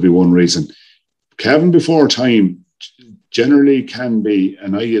 that could be one reason. Calving before time generally can be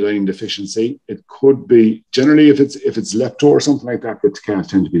an iodine deficiency. It could be, generally, if it's lepto or something like that, the calves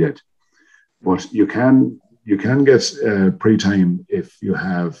tend to be dead. But you can get pre-time if you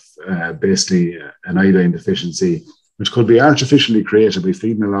have basically an iodine deficiency, which could be artificially created by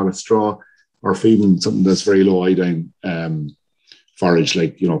feeding a lot of straw or feeding something that's very low iodine forage,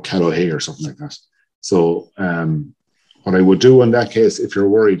 like, you know, callow hay or something like that. So what I would do in that case, if you're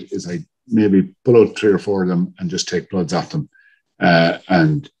worried, is I maybe pull out 3 or 4 of them and just take bloods off them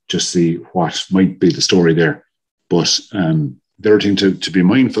and just see what might be the story there. But the other thing to be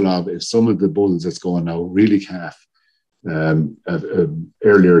mindful of is some of the bulls that's going now really calf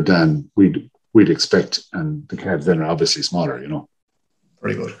earlier than we'd expect, and the calves then are obviously smaller, you know.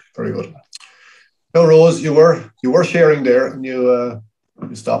 Very good, very good. Now, Rose, you were sharing there, and you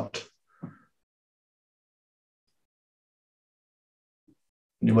stopped.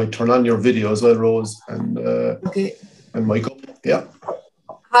 You might turn on your video as well, Rose, and okay. And Michael. Yeah.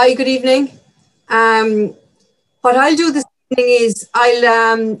 Hi, good evening. What I'll do this evening is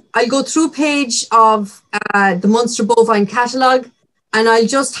I'll go through a page of the Munster Bovine catalogue, and I'll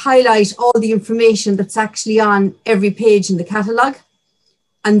just highlight all the information that's actually on every page in the catalogue.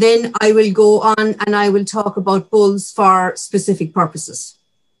 And then I will go on and I will talk about bulls for specific purposes.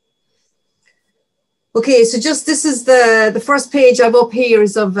 Okay, so just this is the first page I've up here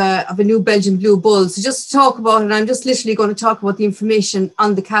is of a new Belgian blue bull. So just to talk about it, I'm just literally going to talk about the information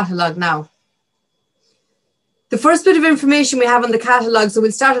on the catalogue now. The first bit of information we have on the catalogue, so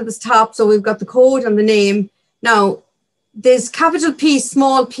we'll start at the top. So we've got the code and the name. Now, there's capital P,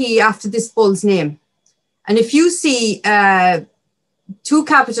 small p after this bull's name. And if you see 2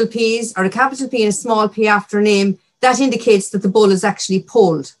 capital P's or a capital P and a small p after a name, that indicates that the bull is actually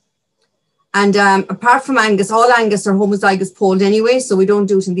polled. And apart from Angus, all Angus are homozygous polled anyway, so we don't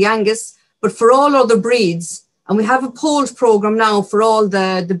do it in the Angus. But for all other breeds, and we have a polled program now for all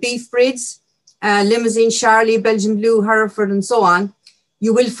the beef breeds, Limousin, Charolais, Belgian Blue, Hereford, and so on,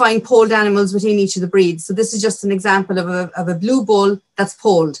 you will find polled animals within each of the breeds. So this is just an example of a blue bull that's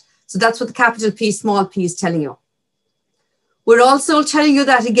polled. So that's what the capital P, small p is telling you. We're also telling you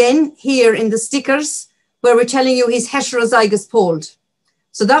that again here in the stickers, where we're telling you he's heterozygous polled.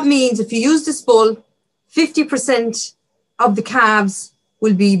 So that means if you use this bull, 50% of the calves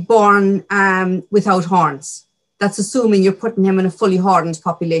will be born without horns. That's assuming you're putting him in a fully horned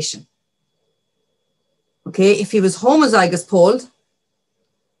population. Okay, if he was homozygous polled,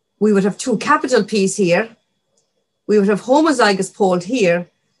 we would have 2 capital P's here. We would have homozygous polled here.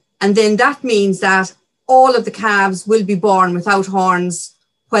 And then that means that all of the calves will be born without horns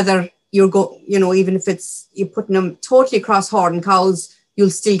whether even if you're putting them totally across horn cows, you'll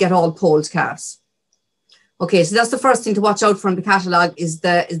still get all polled calves. Okay, so that's the first thing to watch out for in the catalogue is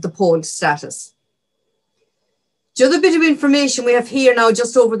the polled status. The other bit of information we have here now,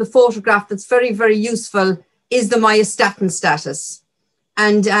 just over the photograph, that's very, very useful is the myostatin status.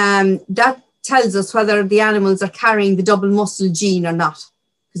 And that tells us whether the animals are carrying the double muscle gene or not,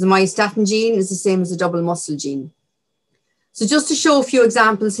 because the myostatin gene is the same as the double muscle gene. So just to show a few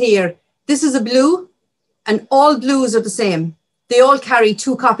examples here, this is a blue, and all blues are the same. They all carry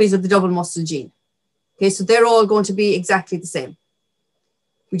 2 copies of the double muscle gene. Okay, so they're all going to be exactly the same.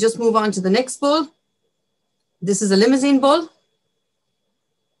 We just move on to the next bull. This is a limousine bull.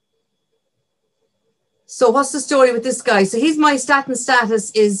 So what's the story with this guy? So his myostatin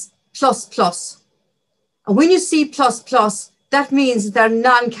status is ++. And when you see ++, that means that they're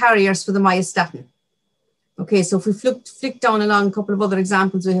non-carriers for the myostatin. Okay, so if we flick down along a couple of other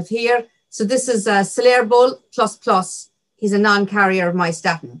examples we have here. So this is a Solaire bull ++. He's a non-carrier of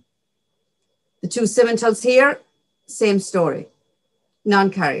myostatin. The 2 Simmentals here, same story,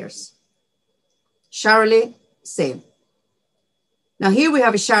 non-carriers. Charolais, same. Now here we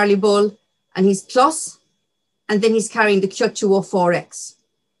have a Charolais bull, and he's plus, and then he's carrying the Q204X.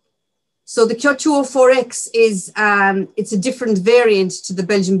 So the Q204X is, it's a different variant to the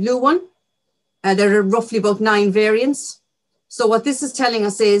Belgian blue one. There are roughly about 9 variants. So what this is telling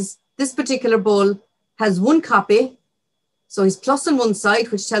us is this particular bull has 1 copy. So he's plus on one side,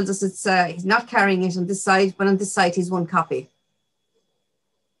 which tells us he's not carrying it on this side, but on this side he's 1 copy.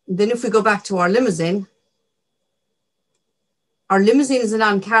 And then if we go back to our limousine is a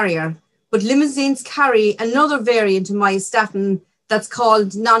non-carrier, but limousines carry another variant of myostatin that's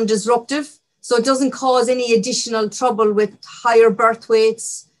called non-disruptive. So it doesn't cause any additional trouble with higher birth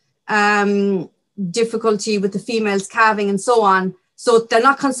weights, difficulty with the females calving and so on. So they're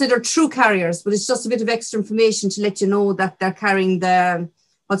not considered true carriers, but it's just a bit of extra information to let you know that they're carrying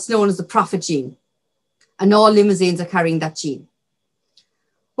what's known as the profit gene. And all limousines are carrying that gene.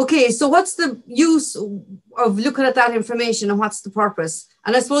 Okay, so what's the use of looking at that information and what's the purpose?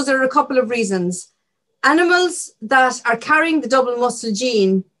 And I suppose there are a couple of reasons. Animals that are carrying the double muscle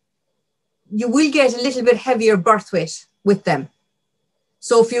gene, you will get a little bit heavier birth weight with them.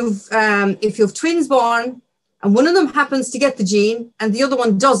 So if you've twins born and one of them happens to get the gene and the other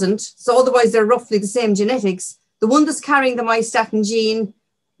one doesn't, so otherwise they're roughly the same genetics, the one that's carrying the myostatin gene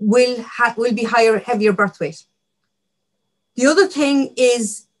will be heavier birth weight. The other thing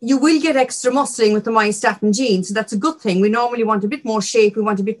is you will get extra muscling with the myostatin gene, so that's a good thing. We normally want a bit more shape, we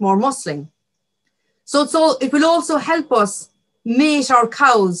want a bit more muscling. So it will also help us mate our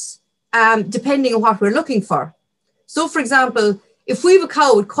cows depending on what we're looking for. So for example, if we have a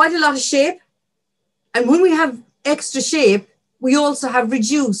cow with quite a lot of shape, and when we have extra shape, we also have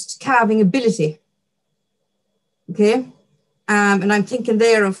reduced calving ability. Okay? And I'm thinking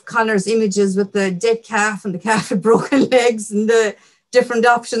there of Conor's images with the dead calf and the calf with broken legs and the different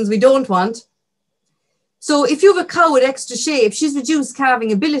options we don't want. So if you have a cow with extra shape, she's reduced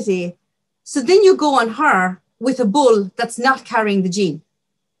calving ability. So then you go on her with a bull that's not carrying the gene.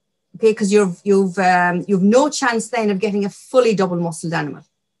 Okay, because you've no chance then of getting a fully double muscled animal.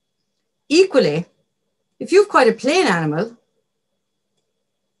 Equally, if you've quite a plain animal,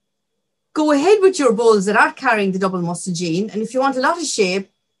 go ahead with your bulls that are carrying the double muscle gene. And if you want a lot of shape,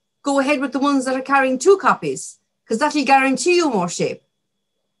 go ahead with the ones that are carrying 2 copies, because that'll guarantee you more shape.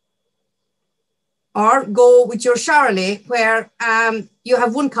 Or go with your Charolais where you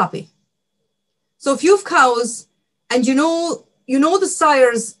have 1 copy. So if you have cows and you know the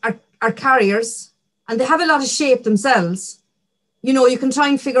sires are carriers and they have a lot of shape themselves, you can try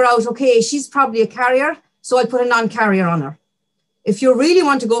and figure out, okay, she's probably a carrier, so I'll put a non-carrier on her. If you really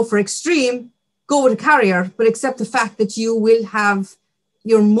want to go for extreme, go with a carrier, but accept the fact that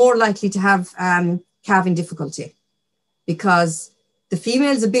you're more likely to have calving difficulty because the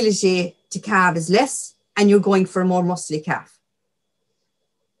female's ability to calve is less and you're going for a more muscly calf.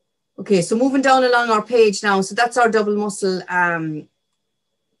 Okay, so moving down along our page now. So that's our double muscle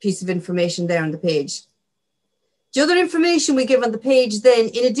piece of information there on the page. The other information we give on the page then,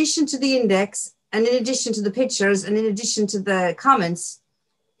 in addition to the index and in addition to the pictures and in addition to the comments,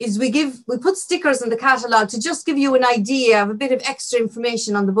 is we put stickers in the catalogue to just give you an idea of a bit of extra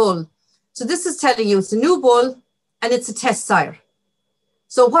information on the bull. So this is telling you it's a new bull and it's a test sire.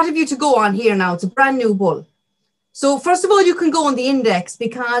 So what have you to go on here now? It's a brand new bull. So first of all, you can go on the index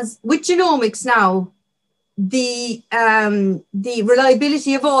because with genomics now, the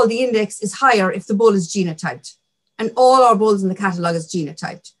reliability of all the index is higher if the bull is genotyped. And all our bulls in the catalogue is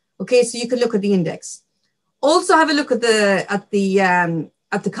genotyped. Okay, so you can look at the index. Also have a look at the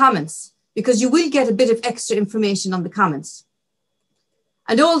at the comments, because you will get a bit of extra information on the comments.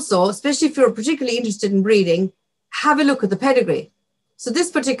 And also, especially if you're particularly interested in breeding, have a look at the pedigree. So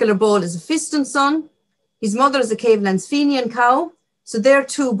this particular bull is a Fiston son. His mother is a Cavelands Fenian cow. So they're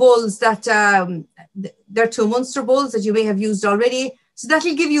two bulls that, they're two Munster bulls that you may have used already. So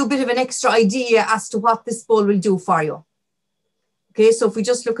that'll give you a bit of an extra idea as to what this bull will do for you. Okay, so if we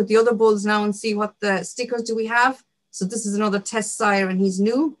just look at the other bulls now and see what the stickers do we have. So this is another test sire and he's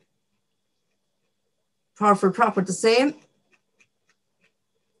new. Powerful proper the same.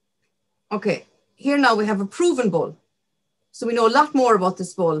 Okay, here now we have a proven bull. So we know a lot more about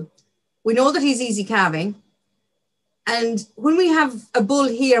this bull. We know that he's easy calving. And when we have a bull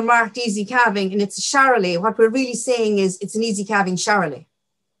here marked easy calving and it's a Charolais, what we're really saying is it's an easy calving Charolais,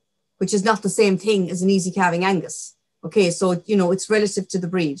 which is not the same thing as an easy calving Angus. Okay, so, you know, it's relative to the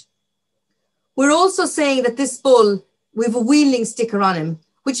breed. We're also saying that this bull, we have a weanling sticker on him,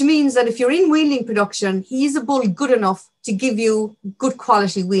 which means that if you're in weanling production, he is a bull good enough to give you good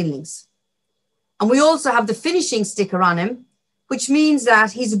quality weanlings. And we also have the finishing sticker on him, which means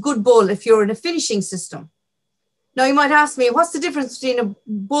that he's a good bull if you're in a finishing system. Now, you might ask me, what's the difference between a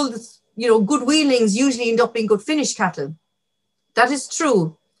bull that's, you know, good weanlings usually end up being good finished cattle? That is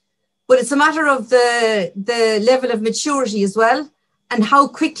true. But it's a matter of the level of maturity as well and how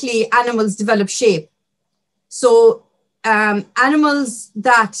quickly animals develop shape. So animals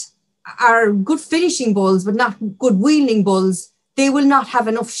that are good finishing bulls but not good weanling bulls, they will not have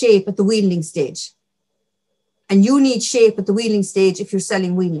enough shape at the weanling stage. And you need shape at the weanling stage if you're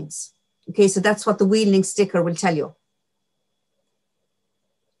selling weanlings. Okay, so that's what the weanling sticker will tell you.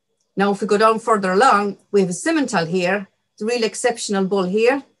 Now, if we go down further along, we have a Simmental here. It's a real exceptional bull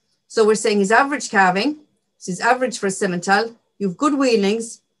here. So we're saying his average calving. This is average for a Simmental. You have good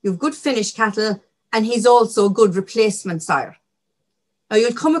weanlings, you have good finished cattle, and he's also a good replacement sire. Now,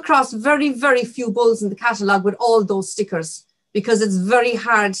 you'll come across very, very few bulls in the catalogue with all those stickers because it's very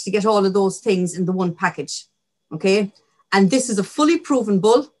hard to get all of those things in the one package. Okay, and this is a fully proven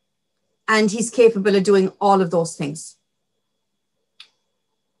bull, and he's capable of doing all of those things.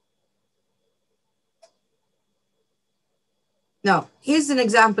 Now, here's an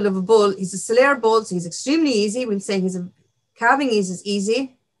example of a bull. He's a Solaire bull, so he's extremely easy. We're saying he's a calving is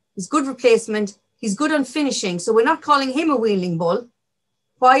easy. He's good replacement. He's good on finishing. So we're not calling him a weanling bull.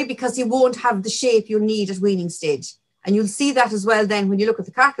 Why? Because he won't have the shape you need at weaning stage. And you'll see that as well then when you look at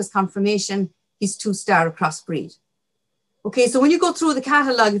the carcass conformation, he's 2-star across breed. Okay, so when you go through the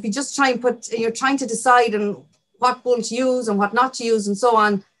catalogue, if you just try and you're trying to decide on what bull to use and what not to use and so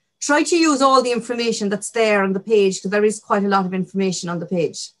on, try to use all the information that's there on the page because there is quite a lot of information on the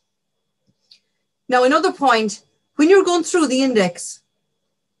page. Now, another point, when you're going through the index,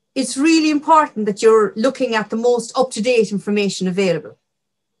 it's really important that you're looking at the most up-to-date information available.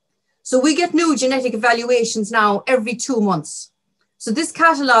 So we get new genetic evaluations now every 2 months. So this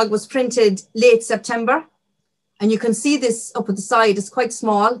catalogue was printed late September. And you can see this up at the side, it's quite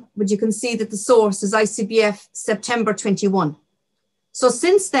small, but you can see that the source is ICBF September 21. So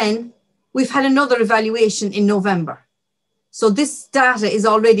since then, we've had another evaluation in November. So this data is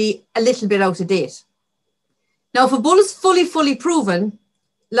already a little bit out of date. Now, if a bull is fully proven,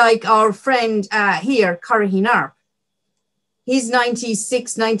 like our friend here, Geraghty Narp, he's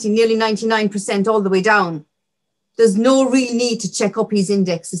 96, 90, nearly 99% all the way down. There's no real need to check up his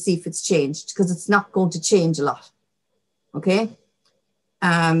index to see if it's changed because it's not going to change a lot. Okay.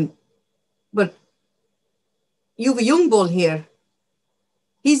 But you have a young bull here.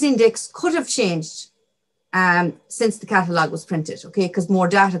 His index could have changed since the catalogue was printed. Okay. Because more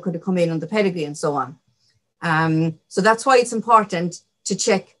data could have come in on the pedigree and so on. So that's why it's important to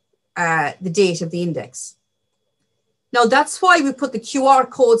check the date of the index. Now, that's why we put the QR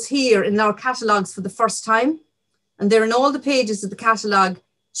codes here in our catalogues for the first time. And they're in all the pages of the catalogue,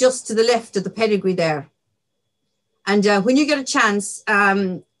 just to the left of the pedigree there. And when you get a chance,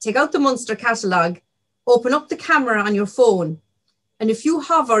 take out the Munster catalogue, open up the camera on your phone. And if you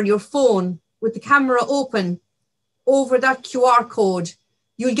hover your phone with the camera open over that QR code,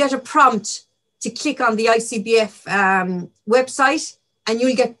 you'll get a prompt to click on the ICBF website, and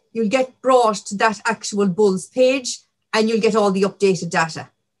you'll get brought to that actual bull's page, and you'll get all the updated data.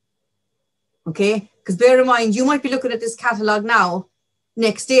 Okay? Because bear in mind, you might be looking at this catalogue now,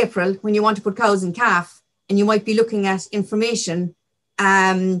 next April, when you want to put cows in calf, and you might be looking at information,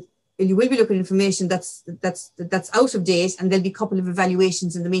 you will be looking at information that's out of date, and there'll be a couple of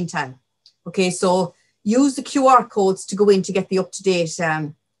evaluations in the meantime. Okay, so use the QR codes to go in to get the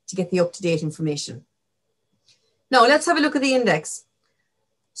up-to-date information. Now, let's have a look at the index.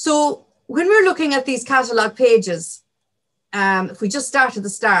 So when we're looking at these catalogue pages, if we just start at the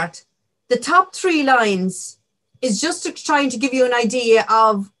start, the top 3 lines is just trying to give you an idea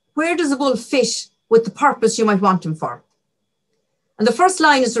of where does a bull fit with the purpose you might want him for. And the first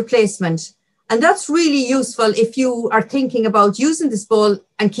line is replacement. And that's really useful if you are thinking about using this bull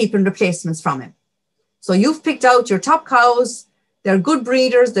and keeping replacements from him. So you've picked out your top cows. They're good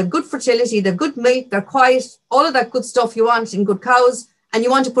breeders. They've good fertility. They've good milk. They're quiet. All of that good stuff you want in good cows. And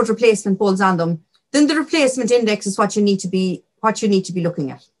you want to put replacement bulls on them. Then the replacement index is what you need to be looking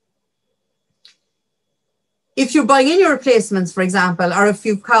at. If you're buying in your replacements, for example, or if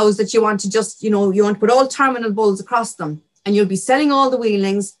you've cows that you want to just, you want to put all terminal bulls across them, and you'll be selling all the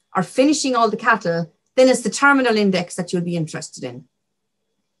weanlings or finishing all the cattle, then it's the terminal index that you'll be interested in.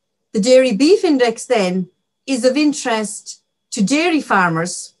 The dairy beef index then is of interest to dairy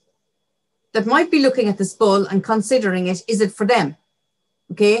farmers that might be looking at this bull and considering it, is it for them?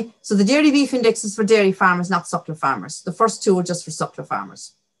 Okay, so the dairy beef index is for dairy farmers, not suckler farmers. The first 2 are just for suckler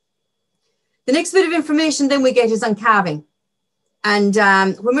farmers. The next bit of information then we get is on calving. And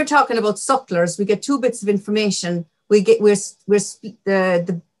when we're talking about sucklers, we get 2 bits of information. We're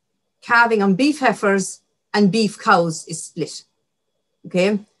the calving on beef heifers and beef cows is split.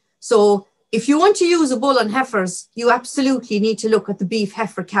 Okay, so if you want to use a bull on heifers, you absolutely need to look at the beef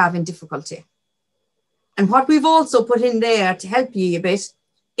heifer calving difficulty. And what we've also put in there to help you a bit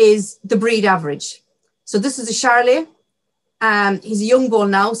is the breed average. So this is a Charolais. He's a young bull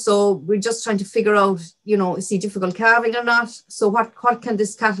now, so we're just trying to figure out, is he difficult calving or not? So what can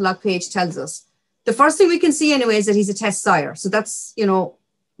this catalogue page tells us? The first thing we can see anyway is that he's a test sire. So that's,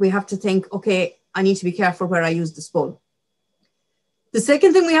 we have to think, okay, I need to be careful where I use this bull. The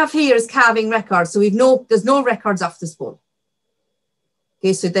second thing we have here is calving records. So there's no records off this bull.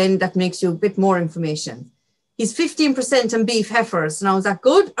 Okay, so then that makes you a bit more information. He's 15% on beef heifers. Now, is that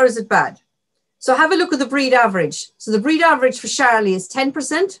good or is it bad? So have a look at the breed average. So the breed average for Charolais is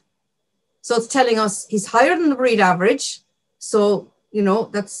 10%. So it's telling us he's higher than the breed average. So,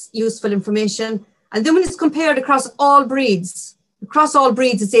 that's useful information. And then when it's compared across all breeds it's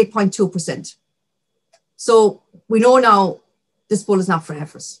 8.2%. So we know now this bull is not for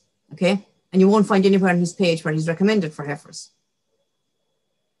heifers, okay? And you won't find anywhere on his page where he's recommended for heifers.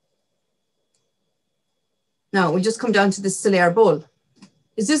 Now we'll just come down to this Solaire bull.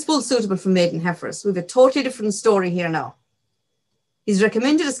 Is this bull suitable for maiden heifers? We have a totally different story here now. He's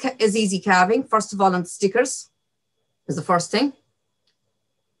recommended as easy calving, first of all on stickers, is the first thing.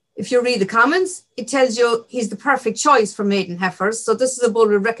 If you read the comments, it tells you he's the perfect choice for maiden heifers. So this is a bull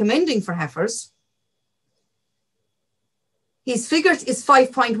we're recommending for heifers. His figures is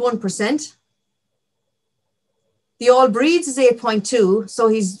 5.1%. The all breeds is 8.2. So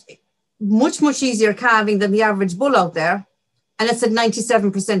he's much, much easier calving than the average bull out there. And it's at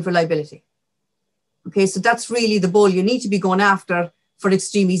 97% reliability. Okay, so that's really the bull you need to be going after for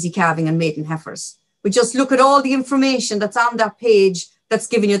extreme easy calving and maiden heifers. But just look at all the information that's on that page that's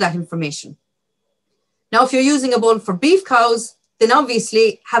giving you that information. Now, if you're using a bull for beef cows, then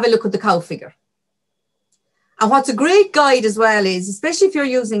obviously have a look at the cow figure. And what's a great guide as well is, especially if you're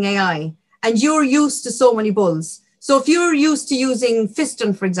using AI and you're used to so many bulls. So if you're used to using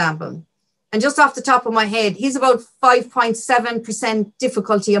Fiston, for example, and just off the top of my head, he's about 5.7%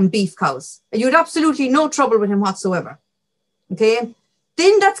 difficulty on beef cows. And you had absolutely no trouble with him whatsoever. Okay?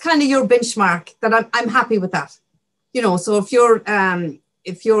 Then that's kind of your benchmark that I'm happy with that. So if you're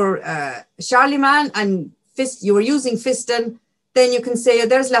a Charolais man and you were using Fiston, then you can say,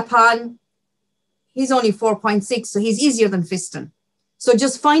 there's Lapin. He's only 4.6, so he's easier than Fiston. So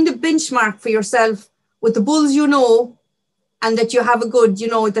just find a benchmark for yourself with the bulls and that you have a good,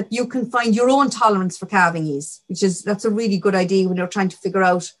 that you can find your own tolerance for calving ease, that's a really good idea when you're trying to figure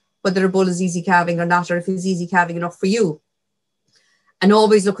out whether a bull is easy calving or not, or if he's easy calving enough for you. And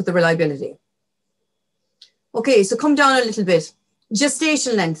always look at the reliability. Okay, so come down a little bit.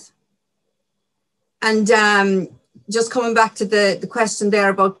 Gestation length. And just coming back to the question there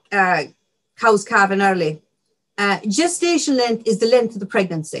about cows calving early. Gestation length is the length of the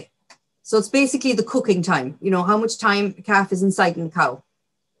pregnancy. So it's basically the cooking time, how much time a calf is inside the cow.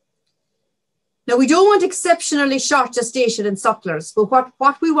 Now, we don't want exceptionally short gestation in sucklers, but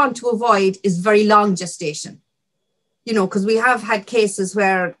what we want to avoid is very long gestation. Because we have had cases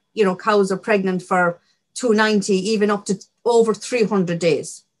where, cows are pregnant for 290, even up to over 300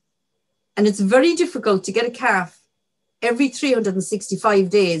 days. And it's very difficult to get a calf every 365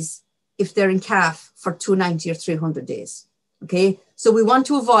 days if they're in calf for 290 or 300 days. Okay, so we want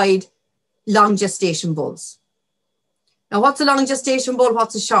to avoid long gestation bulls. Now, what's a long gestation bull?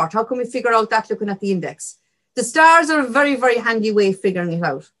 What's a short? How can we figure out that looking at the index? The stars are a very, very handy way of figuring it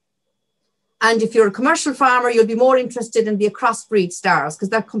out. And if you're a commercial farmer, you'll be more interested in the crossbreed stars because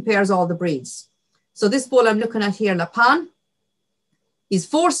that compares all the breeds. So this bull I'm looking at here, Lapan, he's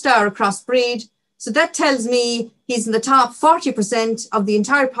 4-star crossbreed. So that tells me he's in the top 40% of the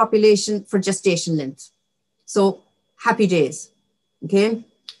entire population for gestation length. So happy days, okay?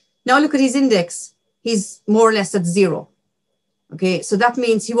 Now look at his index. He's more or less at 0. Okay, so that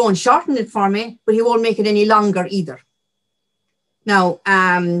means he won't shorten it for me, but he won't make it any longer either. Now,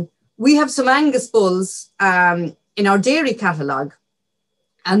 we have some Angus bulls in our dairy catalogue,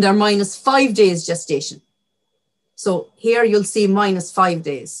 and they're -5 days gestation. So here you'll see -5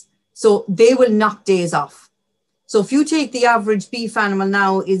 days. So they will knock days off. So if you take the average beef animal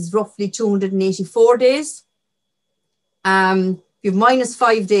now is roughly 284 days. You have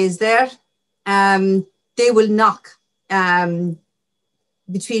 -5 days there. They will knock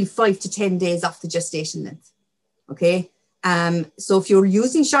between 5 to 10 days off the gestation length. Okay. So if you're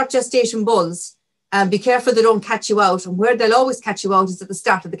using short gestation bulls, be careful they don't catch you out. And where they'll always catch you out is at the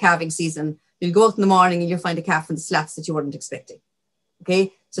start of the calving season. You'll go out in the morning and you'll find a calf in the slats that you weren't expecting.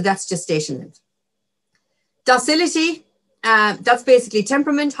 Okay, so that's gestation length. Docility, that's basically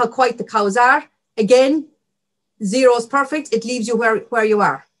temperament, how quiet the cows are. Again, 0 is perfect. It leaves you where you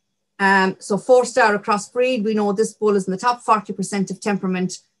are. So 4-star across breed, we know this bull is in the top 40% of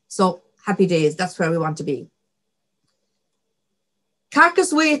temperament. So happy days, that's where we want to be.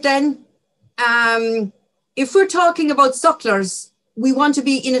 Carcass weight then, if we're talking about sucklers, we want to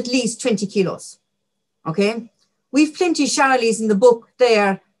be in at least 20 kilos, okay? We've plenty of Charlies in the book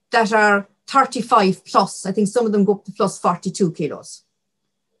there that are 35 plus. I think some of them go up to plus 42 kilos.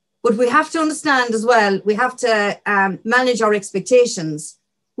 But we have to understand as well, we have to manage our expectations.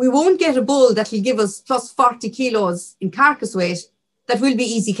 We won't get a bull that will give us plus 40 kilos in carcass weight that will be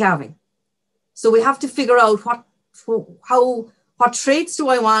easy calving. So we have to figure out what traits do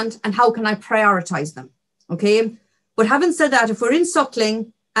I want and how can I prioritize them, okay? But having said that, if we're in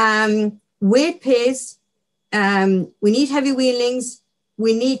suckling, weight pays. We need heavy weanlings.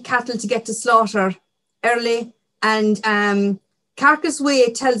 We need cattle to get to slaughter early. And carcass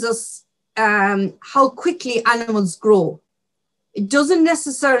weight tells us how quickly animals grow. It doesn't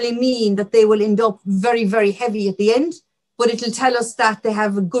necessarily mean that they will end up very, very heavy at the end, but it'll tell us that they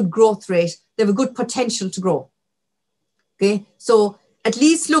have a good growth rate. They have a good potential to grow. Okay, so at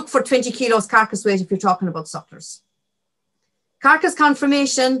least look for 20 kilos carcass weight if you're talking about sucklers. Carcass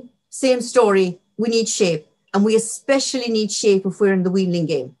conformation, same story. We need shape. And we especially need shape if we're in the weanling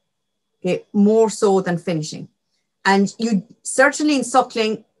game, okay, more so than finishing. And you certainly in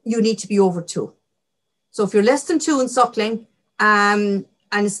suckling, you need to be over 2. So if you're less than 2 in suckling, and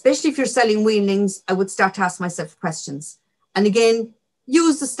especially if you're selling weanlings, I would start to ask myself questions. And again,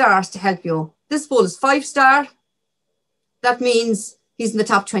 use the stars to help you. This bull is 5-star. That means he's in the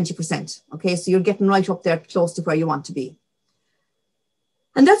top 20%. Okay, so you're getting right up there close to where you want to be.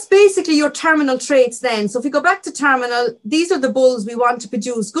 And that's basically your terminal traits then. So if we go back to terminal, these are the bulls we want to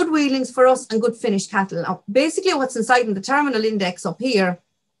produce good weanlings for us and good finished cattle. Now, basically what's inside in the terminal index up here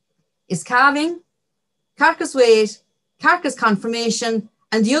is calving, carcass weight, carcass conformation,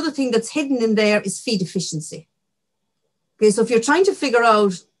 and the other thing that's hidden in there is feed efficiency. Okay, so if you're trying to figure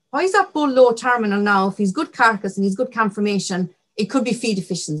out why is that bull low terminal now, if he's good carcass and he's good conformation, it could be feed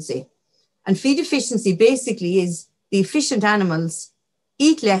efficiency. And feed efficiency basically is the efficient animals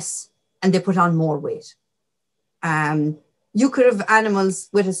eat less and they put on more weight. You could have animals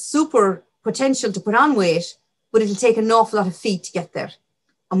with a super potential to put on weight, but it'll take an awful lot of feed to get there.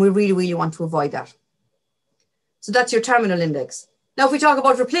 And we really, really want to avoid that. So that's your terminal index. Now, if we talk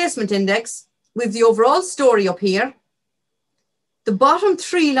about replacement index, we have the overall story up here. The bottom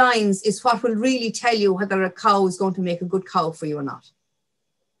 3 lines is what will really tell you whether a cow is going to make a good cow for you or not.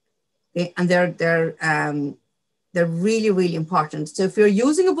 Okay? And they're really, really important. So if you're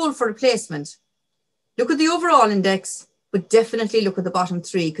using a bull for replacement, look at the overall index, but definitely look at the bottom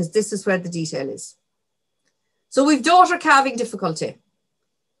 3 because this is where the detail is. So we've daughter calving difficulty.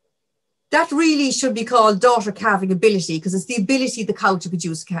 That really should be called daughter calving ability because it's the ability of the cow to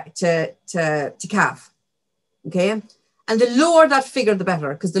produce to calve. Okay. And the lower that figure, the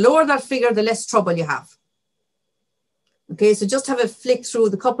better, because the lower that figure, the less trouble you have. Okay, so just have a flick through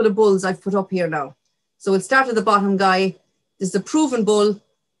the couple of bulls I've put up here now. So we'll start at the bottom guy. This is the proven bull,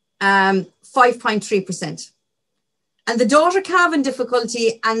 5.3%. And the daughter calving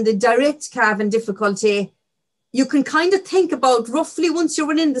difficulty and the direct calving difficulty, you can kind of think about roughly once you're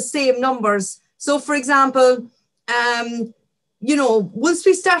within the same numbers. So for example, you know, once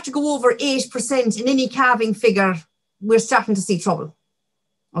we start to go over 8% in any calving figure, we're starting to see trouble,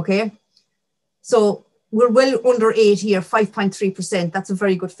 okay? So we're well under 8 here, 5.3%. That's a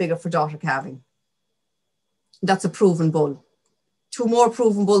very good figure for daughter calving. That's a proven bull. 2 more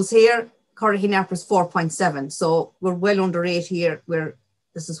proven bulls here. Geraghty Napper's 4.7. So we're well under 8 here, where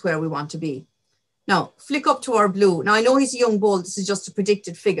this is where we want to be. Now, flick up to our blue. Now, I know he's a young bull. This is just a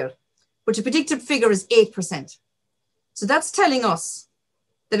predicted figure. But the predicted figure is 8%. So that's telling us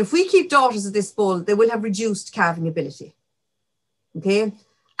that if we keep daughters of this bull, they will have reduced calving ability. Okay?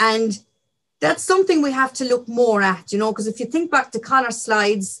 And that's something we have to look more at, you know, because if you think back to Conor's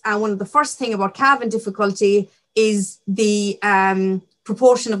slides, one of the first thing about calving difficulty is the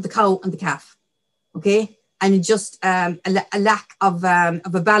proportion of the cow and the calf, okay? And just a lack of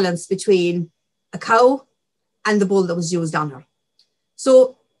a balance between a cow and the bull that was used on her.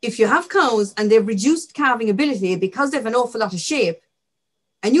 So if you have cows and they've reduced calving ability because they have an awful lot of shape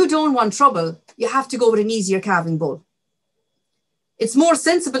and you don't want trouble, you have to go with an easier calving bull. It's more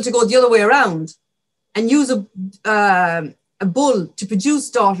sensible to go the other way around and use a bull to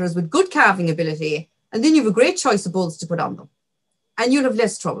produce daughters with good calving ability, and then you have a great choice of bulls to put on them, and you'll have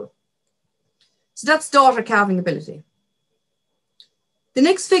less trouble. So that's daughter calving ability. The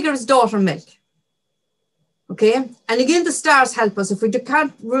next figure is daughter milk. Okay, and again, the stars help us. If we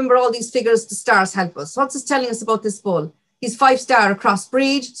can't remember all these figures, the stars help us. What's this telling us about this bull? He's 5-star across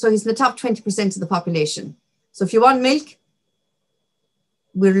breed, so he's in the top 20% of the population. So if you want milk,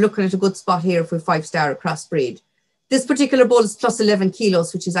 we're looking at a good spot here for 5-star across breed. This particular bull is plus 11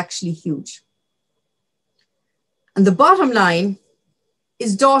 kilos, which is actually huge. And the bottom line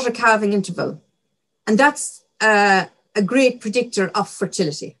is daughter calving interval. And that's a great predictor of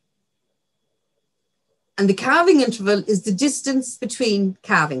fertility. And the calving interval is the distance between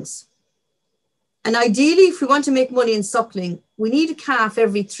calvings. And ideally, if we want to make money in suckling, we need a calf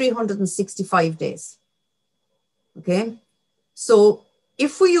every 365 days. Okay? So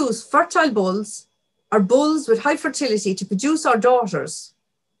if we use fertile bulls or bulls with high fertility to produce our daughters,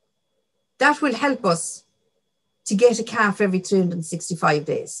 that will help us to get a calf every 365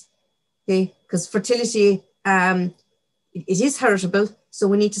 days. Okay? Because fertility, it is heritable, so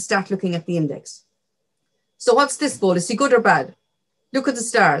we need to start looking at the index. So what's this bull? Is he good or bad? Look at the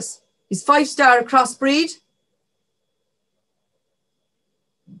stars. He's 5-star across breed.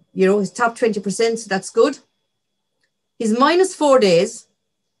 You know, he's top 20%, so that's good. He's minus 4 days.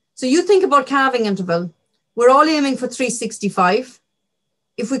 So you think about calving interval. We're all aiming for 365.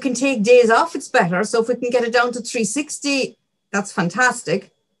 If we can take days off, it's better. So if we can get it down to 360, that's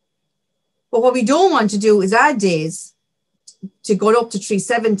fantastic. But what we don't want to do is add days to go up to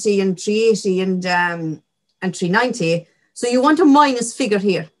 370 and 380 and 390. So you want a minus figure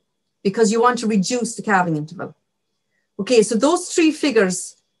here because you want to reduce the calving interval. Okay, so those 3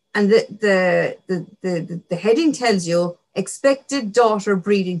 figures and the heading tells you expected daughter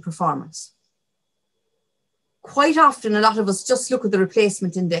breeding performance. Quite often, a lot of us just look at the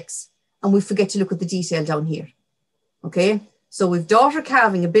replacement index and we forget to look at the detail down here. Okay, so we've daughter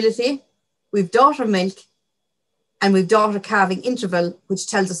calving ability, we've daughter milk, and we've daughter calving interval, which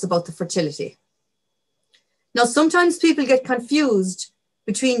tells us about the fertility. Now, sometimes people get confused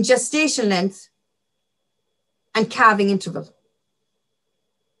between gestation length and calving interval.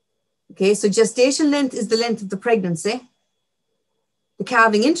 Okay, so gestation length is the length of the pregnancy. The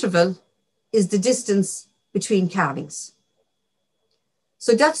calving interval is the distance between calvings.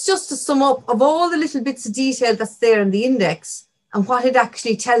 So that's just to sum up of all the little bits of detail that's there in the index and what it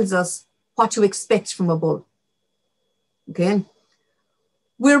actually tells us what to expect from a bull. Okay,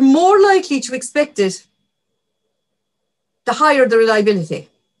 we're more likely to expect it the higher the reliability.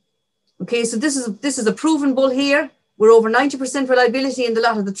 Okay, so this is a proven bull here. We're over 90% reliability in a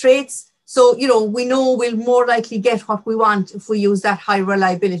lot of the traits. So, you know we'll more likely get what we want if we use that high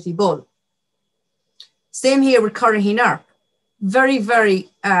reliability bull. Same here with Geraghty Napper. Very, very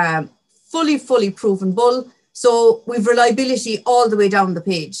fully proven bull. So we've reliability all the way down the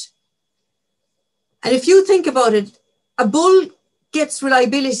page. And if you think about it, a bull gets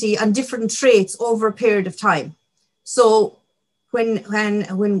reliability on different traits over a period of time. So when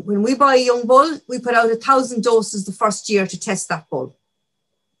we buy a young bull, we put out 1,000 doses the first year to test that bull.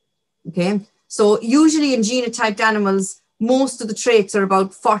 Okay, so usually in genotyped animals, most of the traits are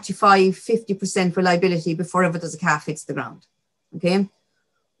about 45–50% reliability before ever there's a calf hits the ground. Okay,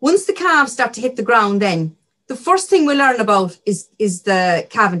 once the calves start to hit the ground, then the first thing we learn about is the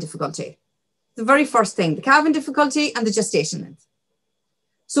calving difficulty. The very first thing, the calving difficulty and the gestation length.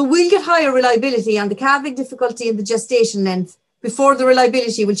 So we'll get higher reliability on the calving difficulty and the gestation length before the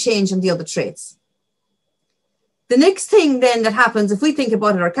reliability will change on the other traits. The next thing then that happens, if we think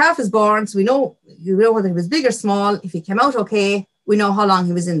about it, our calf is born, so we know whether he was big or small. If he came out okay, we know how long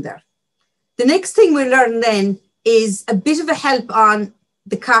he was in there. The next thing we learn then is a bit of a help on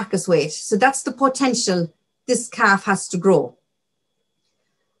the carcass weight. So that's the potential this calf has to grow.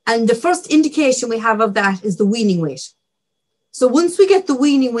 And the first indication we have of that is the weaning weight. So once we get the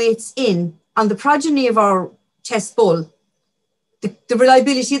weaning weights in on the progeny of our test bull, the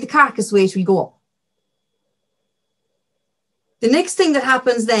reliability of the carcass weight will go up. The next thing that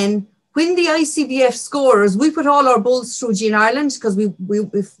happens then, when the ICVF scorers, we put all our bulls through Gene Ireland because we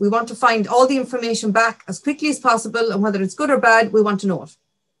want to find all the information back as quickly as possible, and whether it's good or bad, we want to know it.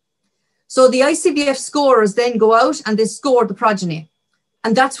 So the ICVF scorers then go out and they score the progeny.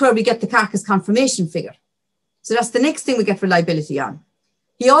 And that's where we get the carcass conformation figure. So that's the next thing we get reliability on.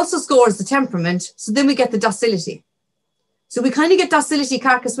 He also scores the temperament, so then we get the docility. So we kind of get docility,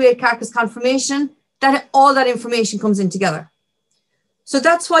 carcass weight, carcass conformation, that all that information comes in together. So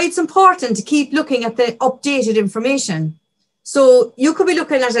that's why it's important to keep looking at the updated information. So you could be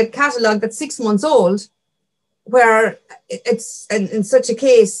looking at a catalogue that's 6 months old, where it's in such a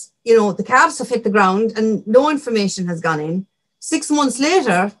case, you know, the calves have hit the ground and no information has gone in. 6 months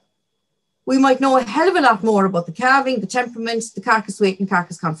later, we might know a hell of a lot more about the calving, the temperament, the carcass weight and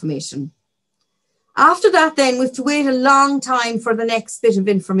carcass conformation. After that, then we have to wait a long time for the next bit of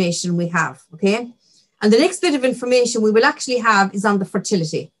information we have, okay? And the next bit of information we will actually have is on the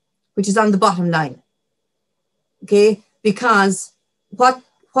fertility, which is on the bottom line, okay? Because what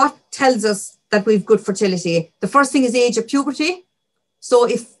tells us that we've good fertility? The first thing is age of puberty. So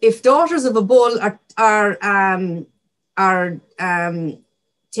if daughters of a bull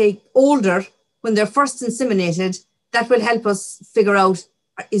take older when they're first inseminated, that will help us figure out,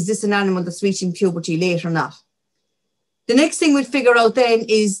 is this an animal that's reaching puberty late or not? The next thing we'll figure out then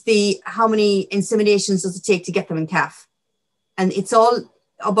is how many inseminations does it take to get them in calf? And it's all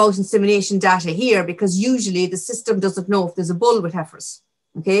about insemination data here, because usually the system doesn't know if there's a bull with heifers,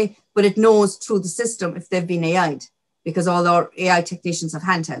 okay? But it knows through the system if they've been AI'd, because all our AI technicians have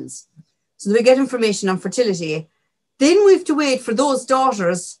handhelds. So we get information on fertility. Then we have to wait for those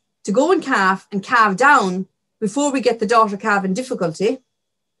daughters to go and calve down before we get the daughter calf in difficulty.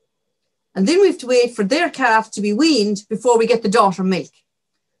 And then we have to wait for their calf to be weaned before we get the daughter milk.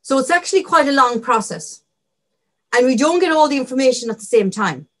 So it's actually quite a long process. And we don't get all the information at the same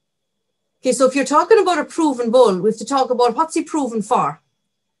time. Okay, so if you're talking about a proven bull, we have to talk about what's he proven for.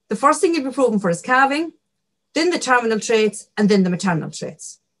 The first thing he'll be proven for is calving, then the terminal traits, and then the maternal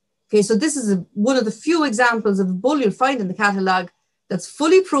traits. Okay, so this is one of the few examples of a bull you'll find in the catalogue that's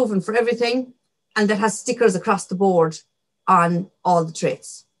fully proven for everything and that has stickers across the board on all the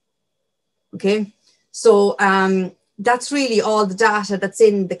traits. Okay, so that's really all the data that's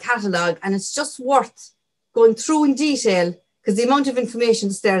in the catalogue, and it's just worth going through in detail because the amount of information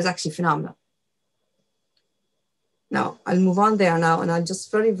that's there is actually phenomenal. Now, I'll move on there now, and I'll just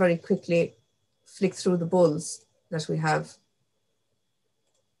very, very quickly flick through the bulls that we have.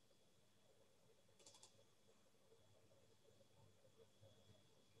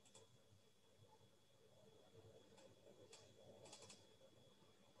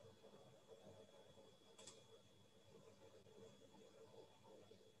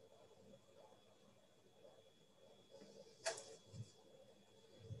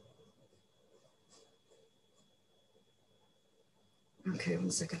 Okay,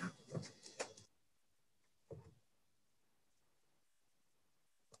 1 second.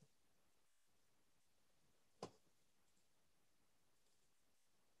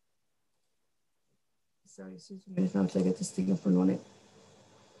 Sorry, excuse me a minute now until I get this thing up and running.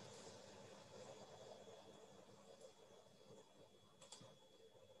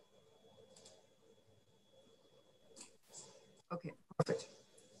 Okay, perfect.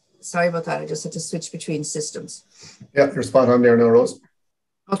 Sorry about that. I just had to switch between systems. Yeah, you're spot on there now, Rose.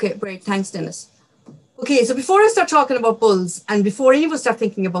 Okay, great. Thanks, Dennis. Okay, so before I start talking about bulls, and before any of us start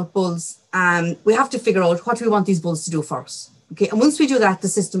thinking about bulls, we have to figure out what we want these bulls to do for us. Okay, and once we do that, the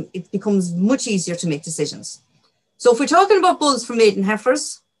system, it becomes much easier to make decisions. So if we're talking about bulls for maiden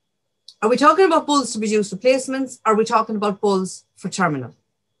heifers, are we talking about bulls to produce replacements? Are we talking about bulls for terminal?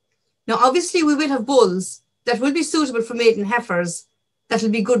 Now, obviously, we will have bulls that will be suitable for maiden heifers that will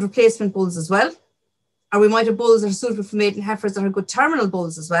be good replacement bulls as well. Or we might have bulls that are suitable for maiden heifers that are good terminal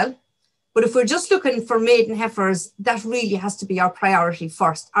bulls as well. But if we're just looking for maiden heifers, that really has to be our priority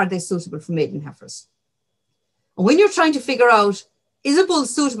first. Are they suitable for maiden heifers? And when you're trying to figure out, is a bull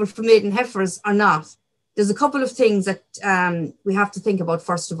suitable for maiden heifers or not, there's a couple of things that we have to think about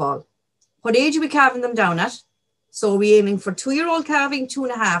first of all. What age are we calving them down at? So are we aiming for 2-year-old calving,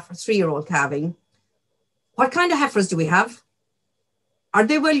 2.5 or 3-year-old calving? What kind of heifers do we have? Are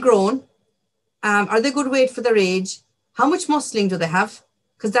they well grown? Are they good weight for their age? How much muscling do they have?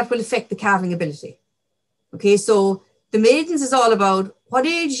 because that will affect the calving ability. Okay, so the maidens is all about what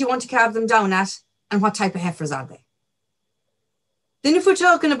age you want to calve them down at and what type of heifers are they. Then if we're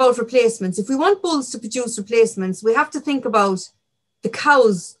talking about replacements, if we want bulls to produce replacements, we have to think about the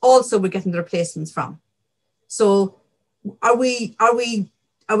cows also we're getting the replacements from. So are we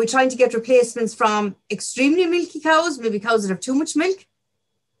trying to get replacements from extremely milky cows, maybe cows that have too much milk,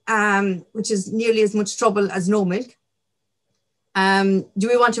 which is nearly as much trouble as no milk? Do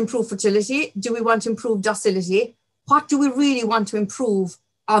we want to improve fertility? Do we want to improve docility? What do we really want to improve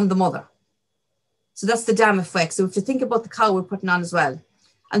on the mother? So that's the dam effect. So if you think about the cow we're putting on as well.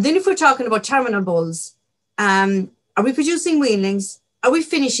 And then if we're talking about terminal bulls, are we producing weanlings? Are we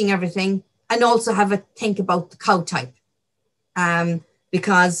finishing everything? And also have a think about the cow type.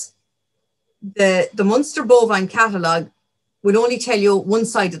 Because the Munster bovine catalogue will only tell you one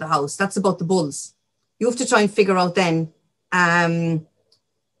side of the house. That's about the bulls. You have to try and figure out then,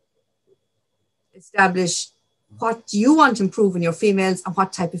 establish what do you want to improve in your females and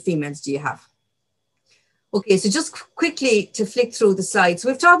what type of females do you have. Okay, so just quickly to flick through the slides. So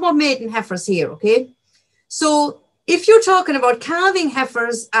we've talked about maiden heifers here, okay? So if you're talking about calving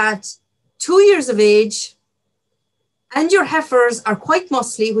heifers at 2 years of age and your heifers are quite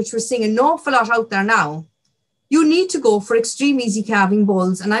muscly, which we're seeing an awful lot out there now, you need to go for extreme easy calving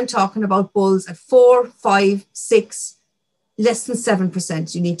bulls. And I'm talking about bulls at 4, 5, 6, less than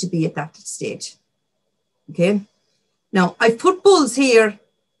 7%. You need to be at that stage, okay? Now, I've put bulls here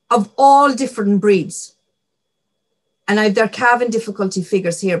of all different breeds. And I've their calving difficulty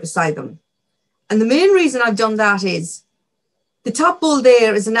figures here beside them. And the main reason I've done that is the top bull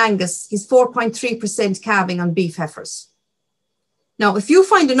there is an Angus. He's 4.3% calving on beef heifers. Now, if you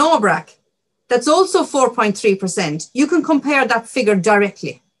find an Aubrac that's also 4.3%, you can compare that figure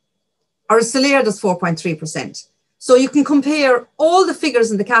directly. Or a Solaire that's 4.3%. So you can compare all the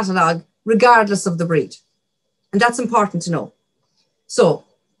figures in the catalogue regardless of the breed. And that's important to know. So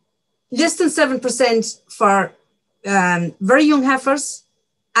less than 7% for very young heifers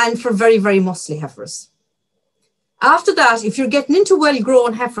and for very, very muscly heifers. After that, if you're getting into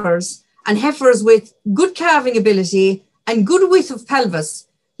well-grown heifers and heifers with good calving ability and good width of pelvis,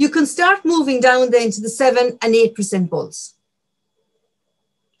 you can start moving down then to the 7 and 8% bulls.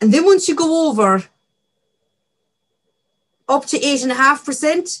 And then once you go over up to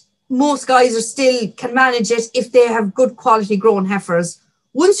 8.5%, most guys are still can manage it if they have good quality grown heifers.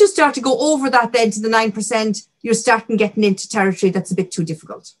 Once you start to go over that then to the 9%, you're starting getting into territory that's a bit too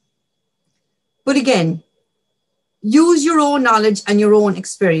difficult. But again, use your own knowledge and your own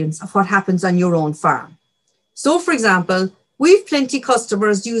experience of what happens on your own farm. So for example, we've plenty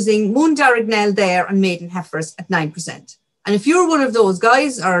customers using Moon Darrignel there and maiden heifers at 9%. And if you're one of those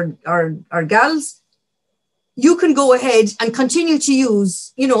guys or gals, you can go ahead and continue to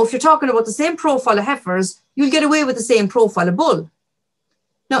use, you know, if you're talking about the same profile of heifers, you'll get away with the same profile of bull.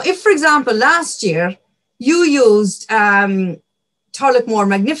 Now, if, for example, last year you used Turlock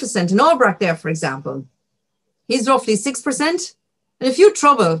Magnificent, an Aubrac there, for example, he's roughly 6%. And if you're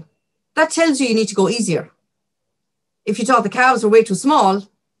trouble, that tells you need to go easier. If you thought the calves were way too small,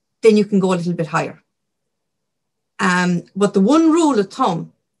 then you can go a little bit higher. But the one rule of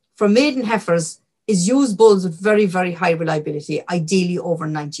thumb for maiden heifers is use bulls with very, very high reliability, ideally over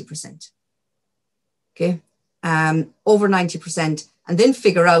 90%. Okay, over 90%. And then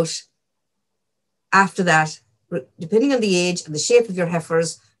figure out after that, depending on the age and the shape of your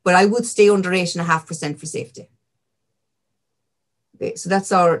heifers, but I would stay under 8.5% for safety. Okay, so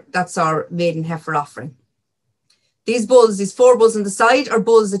that's our maiden heifer offering. These bulls, these 4 bulls on the side, are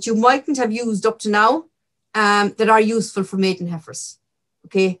bulls that you mightn't have used up to now that are useful for maiden heifers.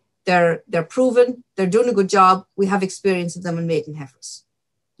 Okay, they're proven, they're doing a good job. We have experience of them in maiden heifers.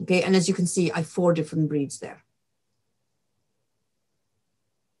 Okay, and as you can see, I have 4 different breeds there.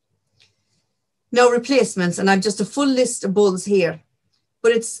 Now replacements, and I've just a full list of bulls here,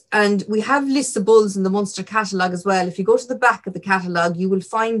 and we have lists of bulls in the Munster catalogue as well. If you go to the back of the catalogue, you will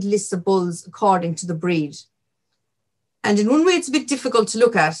find lists of bulls according to the breed. And in one way, it's a bit difficult to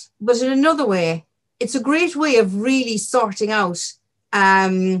look at, but in another way, it's a great way of really sorting out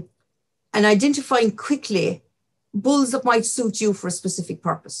and identifying quickly bulls that might suit you for a specific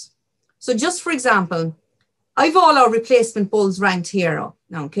purpose. So just for example, I've all our replacement bulls ranked here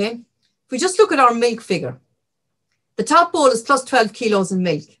now, okay? If we just look at our milk figure, the top bull is plus 12 kilos in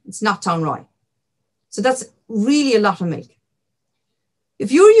milk. It's not Town Roy. So that's really a lot of milk. If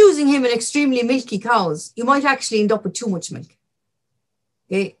you're using him in extremely milky cows, you might actually end up with too much milk.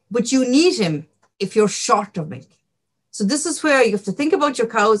 Okay, but you need him if you're short of milk. So this is where you have to think about your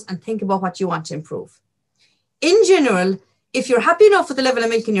cows and think about what you want to improve. In general, if you're happy enough with the level of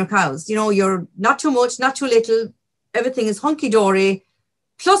milk in your cows, you know, you're not too much, not too little, everything is hunky-dory,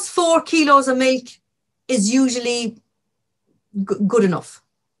 plus 4 kilos of milk is usually good enough.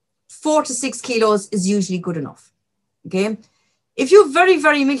 4 to 6 kilos is usually good enough, okay? If you have very,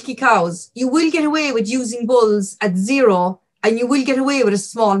 very milky cows, you will get away with using bulls at 0 and you will get away with a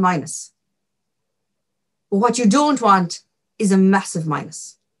small minus. But what you don't want is a massive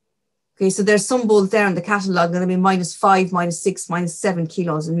minus. Okay, so there's some bulls there in the catalogue that will be -5, -6, -7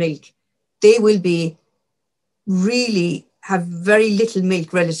 kilos in milk. They will be really have very little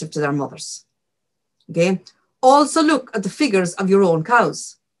milk relative to their mothers. Okay, also look at the figures of your own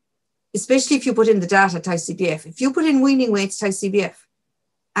cows, especially if you put in the data to ICBF. If you put in weaning weights to ICBF,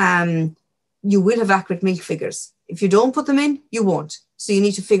 you will have accurate milk figures. If you don't put them in, you won't. So you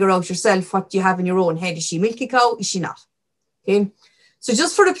need to figure out yourself what you have in your own head. Is she a milky cow? Is she not? Okay. So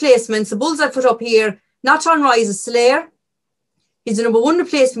just for replacements, the bulls I put up here, Nathan Roy is a Slayer. He's the #1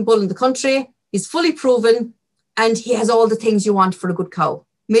 replacement bull in the country. He's fully proven and he has all the things you want for a good cow.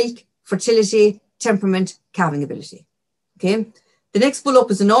 Milk, fertility, temperament, calving ability. Okay. The next bull up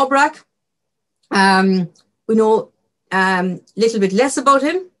is an Aubrac. We know a little bit less about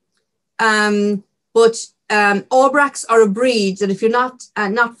him. But Aubracs are a breed that if you're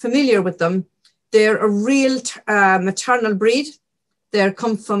not familiar with them, they're a real maternal breed. They're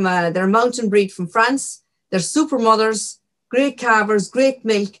a mountain breed from France. They're super mothers, great calvers, great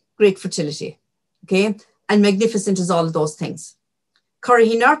milk, great fertility. Okay. And magnificent as all of those things.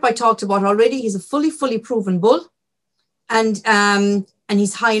 Geraghty I talked about already. He's a fully proven bull. And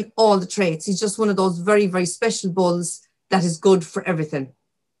he's high in all the traits. He's just one of those very, very special bulls that is good for everything.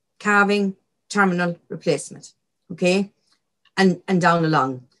 Calving, terminal, replacement. Okay. And down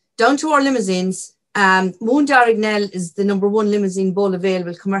along. Down to our limousines. Moon Darrignel is the #1 limousine bull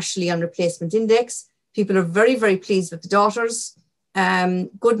available commercially on replacement index. People are very, very pleased with the daughters.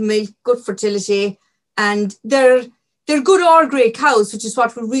 Good milk, good fertility. And they're good or grade cows, which is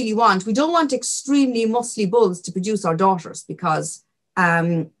what we really want. We don't want extremely muscly bulls to produce our daughters because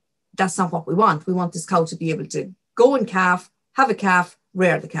that's not what we want. We want this cow to be able to go and calf, have a calf,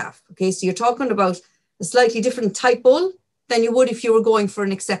 rear the calf. Okay, so you're talking about a slightly different type bull than you would if you were going for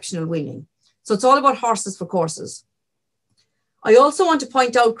an exceptional weaning. So it's all about horses for courses. I also want to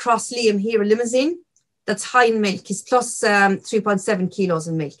point out Cross Liam here, a limousine that's high in milk. He's plus 3.7 kilos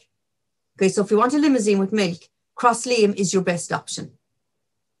in milk. Okay, so if you want a limousine with milk, Cross Liam is your best option.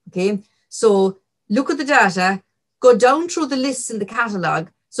 Okay, so look at the data, go down through the lists in the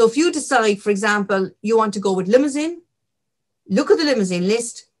catalogue. So if you decide, for example, you want to go with limousine, look at the limousine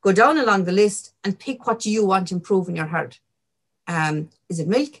list, go down along the list and pick what you want to improve in your herd. Is it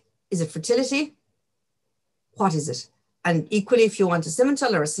milk? Is it fertility? What is it? And equally, if you want a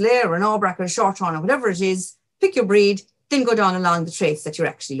Simmental or a Slayer or an Aubrac or a Shorthorn or whatever it is, pick your breed, then go down along the traits that you're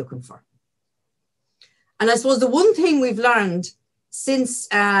actually looking for. And I suppose the one thing we've learned since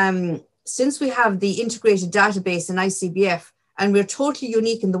we have the integrated database in ICBF, and we're totally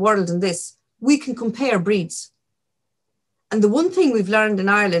unique in the world in this, we can compare breeds. And the one thing we've learned in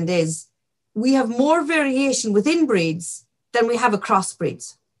Ireland is we have more variation within breeds than we have across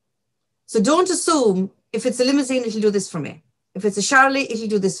breeds. So don't assume if it's a limousine, it'll do this for me. If it's a Charolais, it'll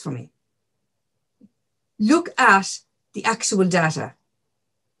do this for me. Look at the actual data.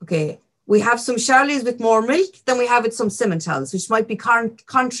 Okay, we have some Charolais with more milk than we have with some Simmentals, which might be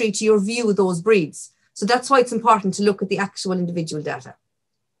contrary to your view of those breeds. So that's why it's important to look at the actual individual data.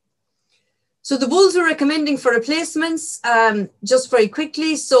 So the bulls we're recommending for replacements, just very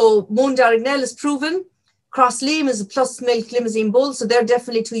quickly. So Moon Darrignel is proven. Cross Liam is a plus milk limousine bull, so they're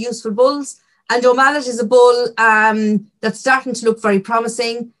definitely two useful bulls. And O'Mallet is a bull that's starting to look very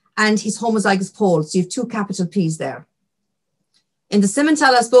promising, and he's homozygous pole, so you have 2 capital P's there. In the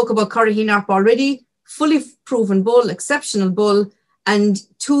Simmental, I spoke about Geraghty already, fully proven bull, exceptional bull, and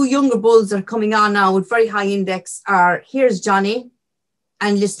 2 younger bulls that are coming on now with very high index are, here's Johnny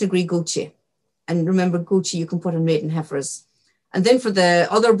and Listergree Gucci. And remember, Gucci you can put in maiden heifers. And then for the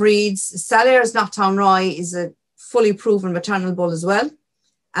other breeds, Salaire's Knocktown Roy is a fully proven maternal bull as well.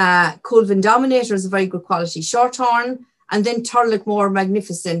 Colvin Dominator is a very good quality Shorthorn. And then Turlock Moore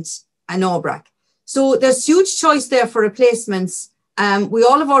Magnificent and Aubrac. So there's huge choice there for replacements. We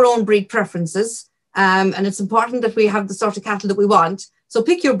all have our own breed preferences. And it's important that we have the sort of cattle that we want. So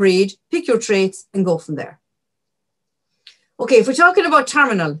pick your breed, pick your traits and go from there. Okay, if we're talking about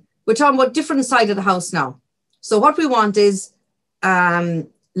terminal, we're talking about different side of the house now. So what we want is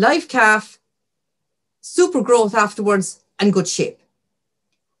live calf, super growth afterwards, and good shape.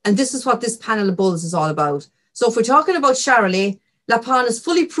 And this is what this panel of bulls is all about. So if we're talking about Charolais, Lapon is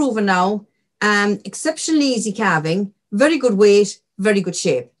fully proven now, exceptionally easy calving, Very good weight, very good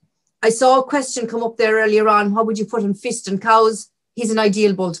shape. I saw a question come up there earlier on, what would you put on Fiston cows? He's an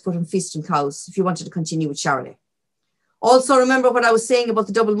ideal bull to put on Fiston cows if you wanted to continue with Charolais. Also, remember what I was saying about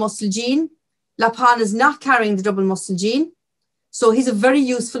the double muscle gene. Lapin is not carrying the double muscle gene, so he's a very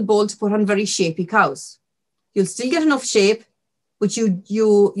useful bull to put on very shapy cows. You'll still get enough shape, but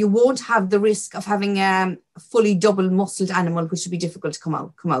you won't have the risk of having a fully double muscled animal, which would be difficult to come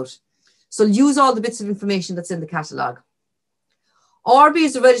out. So use all the bits of information that's in the catalogue. Orby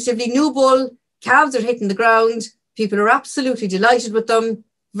is a relatively new bull. Calves are hitting the ground. People are absolutely delighted with them.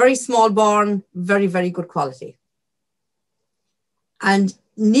 Very small born, very, very good quality. And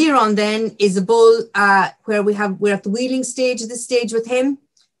Neron then is a bull where we're at the wheeling stage at this stage with him.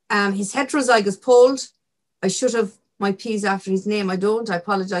 His heterozygous polled. I should have my P's after his name. I don't. I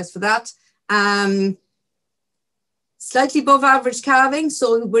apologize for that. Slightly above average calving.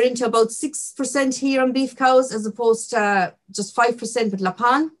 So we're into about 6% here on beef cows as opposed to just 5% with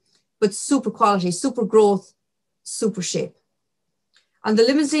Lapin, but super quality, super growth, super shape. On the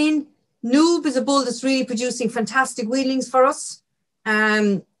Limousine, Noob is a bull that's really producing fantastic wheelings for us.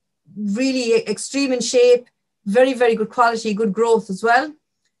 Really extreme in shape, very, very good quality, good growth as well.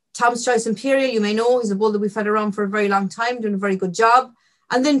 Tom's Choice Imperial, you may know, he's a bull that we've had around for a very long time, doing a very good job.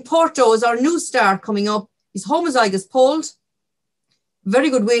 And then Porto is our new star coming up. He's homozygous polled, very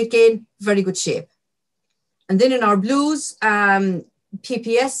good weight gain, very good shape. And then in our blues,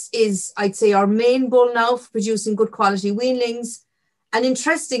 PPS is, I'd say, our main bull now for producing good quality weanlings. And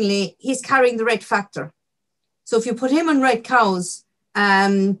interestingly, he's carrying the red factor. So if you put him on red cows,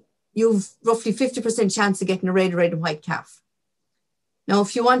 you've roughly 50% chance of getting a red and white calf. Now,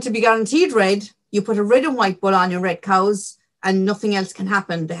 if you want to be guaranteed red, you put a red and white bull on your red cows and nothing else can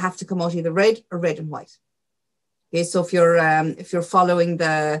happen. They have to come out either red or red and white. Okay, so if you're following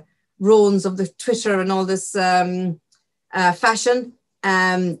the roans of the Twitter and all this fashion,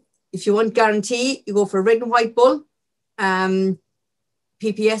 if you want guarantee, you go for a red and white bull.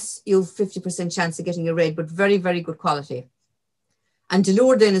 PPS, you have 50% chance of getting a red, but very, very good quality. And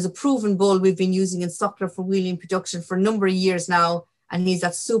Delure then is a proven bull we've been using in Suckler for wheeling production for a number of years now, and he's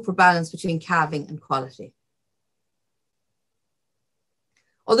that super balance between calving and quality.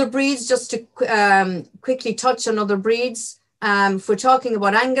 Other breeds, just to quickly touch on other breeds. If we're talking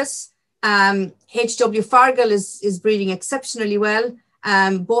about Angus, HW Fargal is breeding exceptionally well,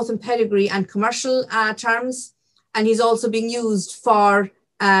 both in pedigree and commercial terms. And he's also being used for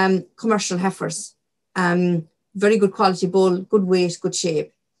commercial heifers. Very good quality bull, good weight, good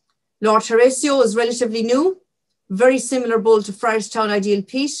shape. Lord Horatio is relatively new, very similar bull to Friarstown Ideal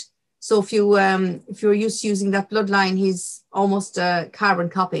Pete. So if you're used to using that bloodline, he's almost a carbon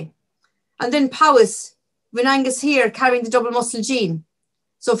copy. And then Powys, with Angus here carrying the double muscle gene.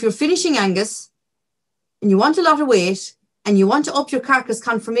 So if you're finishing Angus and you want a lot of weight and you want to up your carcass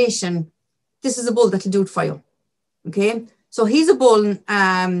conformation, this is a bull that'll do it for you. Okay, so he's a bull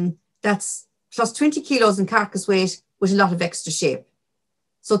that's plus 20 kilos in carcass weight with a lot of extra shape.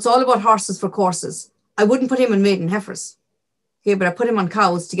 So it's all about horses for courses. I wouldn't put him in maiden heifers. Okay, but I put him on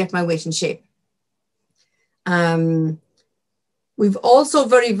cows to get my weight and shape. We've also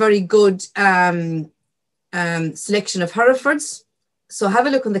very, very good selection of Herefords. So have a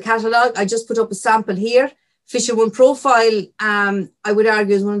look on the catalogue. I just put up a sample here. Fisher One Profile, I would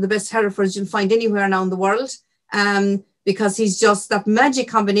argue, is one of the best Herefords you'll find anywhere now in the world. Because he's just that magic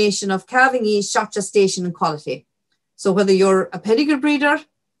combination of calving ease, short gestation and quality. So whether you're a pedigree breeder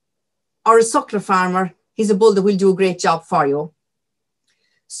or a suckler farmer, he's a bull that will do a great job for you.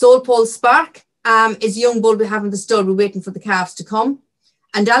 Soul Pole Spark is a young bull we have in the stud. We're waiting for the calves to come.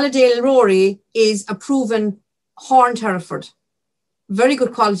 And Allendale Rory is a proven horned Hereford. Very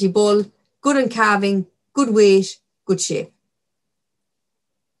good quality bull, good in calving, good weight, good shape.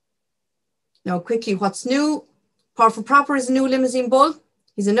 Now quickly, what's new? Powerful Proper is a new Limousine bull.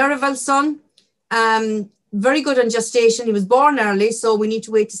 He's a Neravel son. Very good on gestation. He was born early, so we need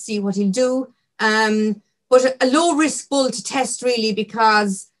to wait to see what he'll do. But a low risk bull to test really,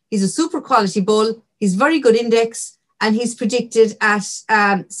 because he's a super quality bull. He's very good index and he's predicted at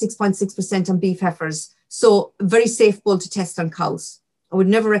 6.6% on beef heifers. So a very safe bull to test on cows. I would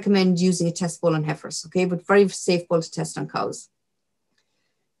never recommend using a test bull on heifers, okay? But very safe bull to test on cows.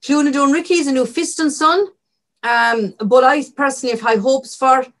 Clunadone Ricky is a new Fiston son. But I personally have high hopes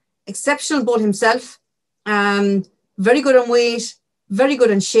for. Exceptional bull himself. Very good on weight, very good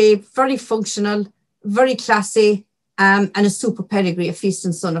on shape, very functional, very classy, and a super pedigree, a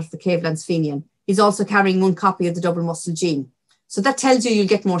Fiston son of the Cavelands Fenian. He's also carrying one copy of the double muscle gene. So that tells you you'll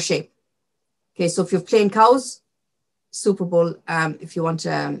get more shape. Okay, so if you have plain cows, super bull, if you want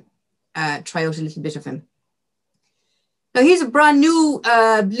to try out a little bit of him. Now he's a brand new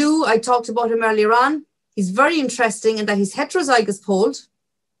blue. I talked about him earlier on. He's very interesting in that he's heterozygous polled.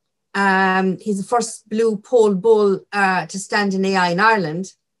 He's the first blue polled bull to stand in AI in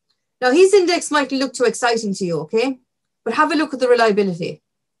Ireland. Now his index might look too exciting to you, okay? But have a look at the reliability.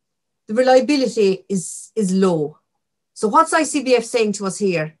 The reliability is low. So what's ICBF saying to us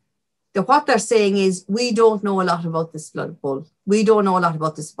here? That what they're saying is, we don't know a lot about this blood bull. We don't know a lot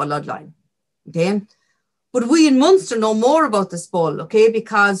about this bloodline, okay? But we in Munster know more about this bull, okay?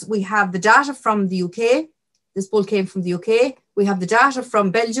 Because we have the data from the UK. This bull came from the UK. We have the data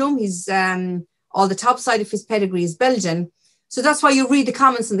from Belgium. He's all the top side of his pedigree is Belgian. So that's why you read the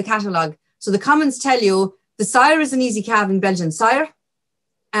comments in the catalogue. So the comments tell you the sire is an easy calving Belgian sire.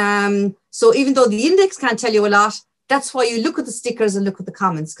 So even though the index can't tell you a lot, that's why you look at the stickers and look at the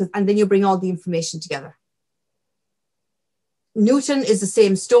comments, and then you bring all the information together. Newton is the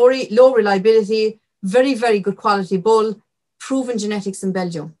same story, low reliability, very, very good quality bull, proven genetics in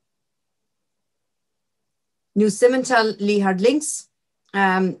Belgium. New Simmental, Lehard Lynx,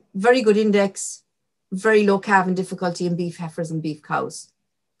 very good index, very low calving difficulty in beef heifers and beef cows.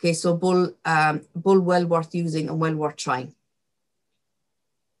 Okay, so bull well worth using and well worth trying.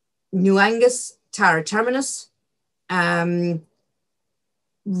 New Angus, Tara Terminus, really,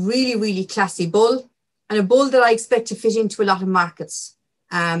 really classy bull, and a bull that I expect to fit into a lot of markets,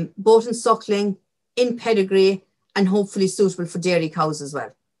 both in suckling, in pedigree, and hopefully suitable for dairy cows as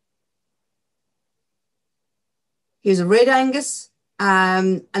well. Here's a Red Angus,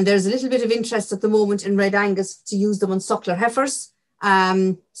 and there's a little bit of interest at the moment in Red Angus to use them on suckler heifers,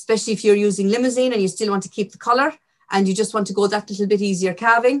 especially if you're using limousine and you still want to keep the colour and you just want to go that little bit easier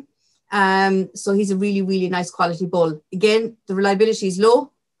calving. So he's a really, really nice quality bull. Again, the reliability is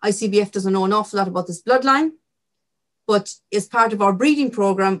low. ICBF doesn't know an awful lot about this bloodline, but as part of our breeding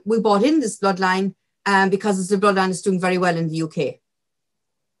program, we bought in this bloodline because the bloodline is doing very well in the UK.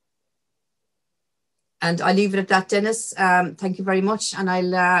 And I'll leave it at that, Dennis. Thank you very much, and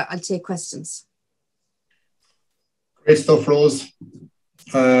I'll take questions. Great stuff, Rose.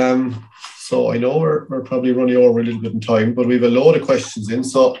 So I know we're probably running over a little bit in time, but we have a load of questions in.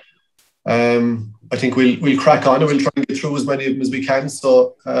 So I think we'll crack on and we'll try and get through as many of them as we can.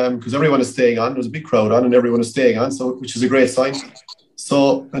 So because everyone is staying on, there's a big crowd on, and everyone is staying on, so which is a great sign.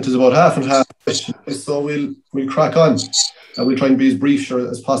 So and there's about half and half questions. So we'll crack on. And we'll try and be as brief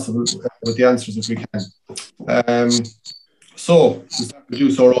as possible with the answers if we can. So we'll start with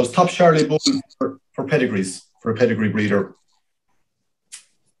you, Rose. Top Charlie bulls for pedigrees, for a pedigree breeder.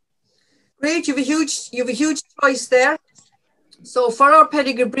 Great, you have a huge choice there. So for our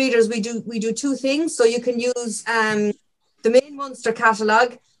pedigree breeders, we do two things. So you can use the main Munster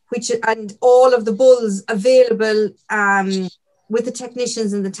catalogue, and all of the bulls available with the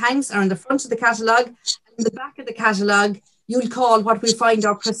technicians in the tanks are in the front of the catalogue. In the back of the catalogue, you'll call what we find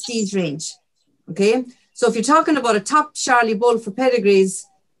our prestige range. Okay, so if you're talking about a top Charlie bull for pedigrees,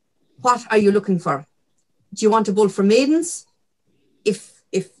 what are you looking for? Do you want a bull for maidens?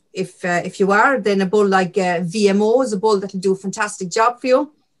 If you are, then a bull like VMO is a bull that will do a fantastic job for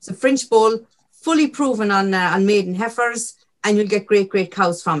you. It's a French bull, fully proven on maiden heifers, and you'll get great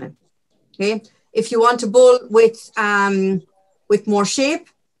cows from it. Okay, if you want a bull with more shape,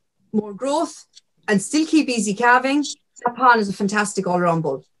 more growth, and still keep easy calving, Japan is a fantastic all-round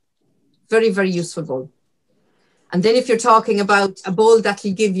bull. Very, very useful bull. And then if you're talking about a bull that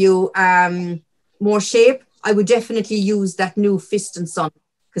will give you more shape, I would definitely use that new Fist and Son,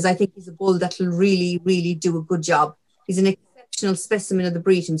 because I think he's a bull that will really, really do a good job. He's an exceptional specimen of the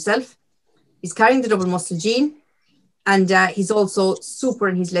breed himself. He's carrying the double muscle gene, and he's also super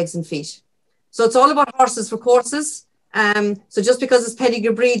in his legs and feet. So it's all about horses for courses. So just because it's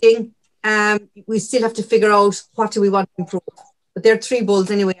pedigree breeding, we still have to figure out what do we want to improve. But there are three bulls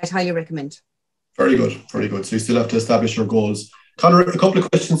anyway I'd highly recommend. Very good, very good. So you still have to establish your goals. Conor, a couple of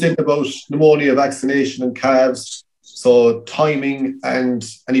questions in about pneumonia vaccination and calves. So timing and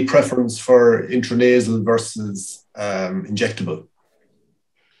any preference for intranasal versus injectable.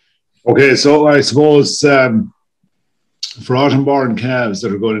 Okay, so I suppose for autumn-born calves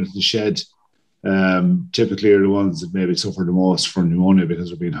that are going into the shed, typically are the ones that maybe suffer the most from pneumonia because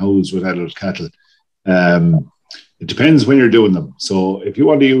they're being housed with adult cattle. It depends when you're doing them. So if you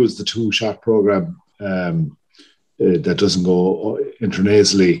want to use the 2-shot program that doesn't go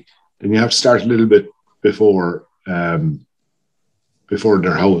intranasally, then you have to start a little bit before they're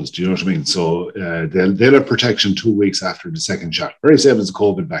housed. You know what I mean? So they'll have protection 2 weeks after the second shot. Very same as a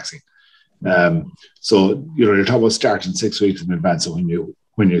COVID vaccine. So you're talking about starting 6 weeks in advance of when you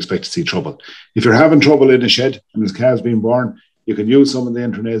expect to see trouble. If you're having trouble in a shed and there's calves being born, you can use some of the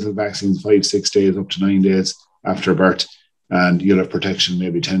intranasal vaccines 5-6 days up to 9 days after birth. and you'll have protection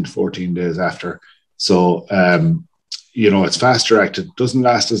maybe 10 to 14 days after. So, it's faster acted. Doesn't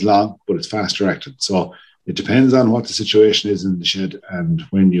last as long, but it's faster acted. So it depends on what the situation is in the shed and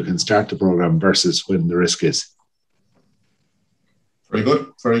when you can start the program versus when the risk is. Very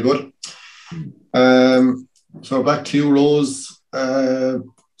good, very good. So back to you, Rose.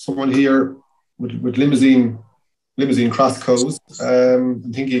 Someone here with limousine cross cows. I'm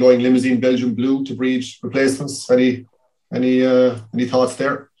thinking of going limousine Belgian blue to breed replacements. Any thoughts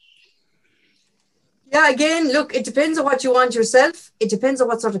there? Yeah, again, look, it depends on what you want yourself. It depends on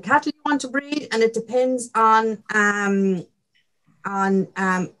what sort of cattle you want to breed, and it depends on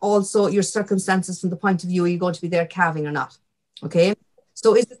also your circumstances from the point of view, are you going to be there calving or not? Okay.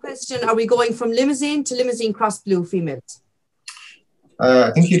 So is the question, are we going from limousine to limousine cross blue females?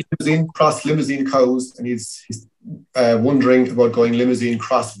 I think he's limousine cows, and he's wondering about going limousine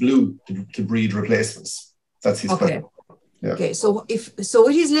cross blue to breed replacements. That's his question. Yeah. Okay, so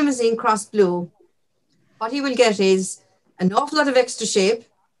with his limousine cross blue, what he will get is an awful lot of extra shape.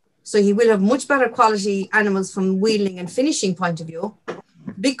 So he will have much better quality animals from wheeling and finishing point of view.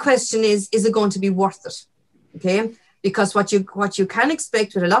 Big question is it going to be worth it? Okay, because what you can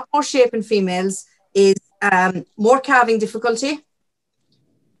expect with a lot more shape in females is more calving difficulty.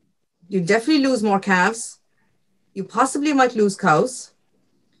 You definitely lose more calves. You possibly might lose cows.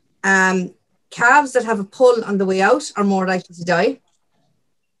 Calves that have a pull on the way out are more likely to die.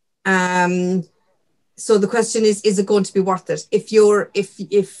 So the question is it going to be worth it? If you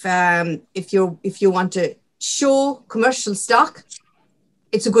want to show commercial stock,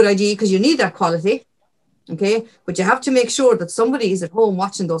 it's a good idea because you need that quality. Okay, but you have to make sure that somebody is at home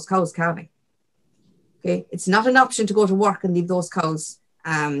watching those cows calving. Okay, it's not an option to go to work and leave those cows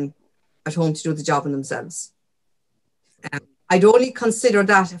at home to do the job in themselves. I'd only consider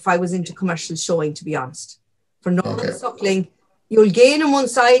that if I was into commercial showing, to be honest. For normal suckling, you'll gain on one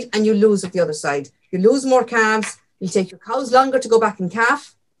side and you'll lose at the other side. You lose more calves. You'll take your cows longer to go back and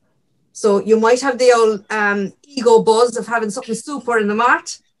calf. So you might have the old ego buzz of having something super in the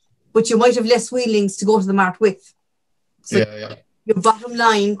mart, but you might have less wheelings to go to the mart with. So your bottom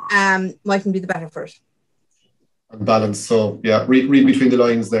line mightn't be the better for it. And balance. So read between the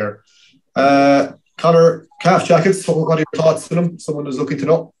lines there. Conor, calf jackets, what are your thoughts on them? Someone is looking to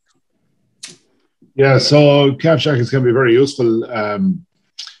know. Yeah, so calf jackets can be very useful.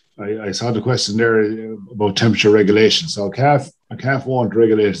 I saw the question there about temperature regulation. So a calf won't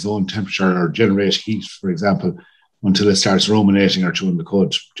regulate its own temperature or generate heat, for example, until it starts ruminating or chewing the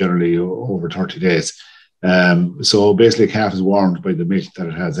cud, generally over 30 days. So basically, a calf is warmed by the milk that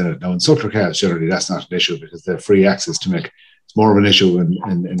it has in it. Now, in suckler calves, generally, that's not an issue because they have free access to milk. It's more of an issue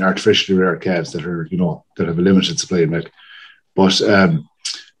in artificially reared calves that are, that have a limited supply of milk. But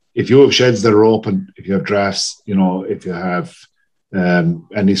if you have sheds that are open, if you have drafts, if you have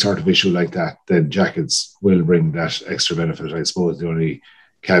any sort of issue like that, then jackets will bring that extra benefit. I suppose the only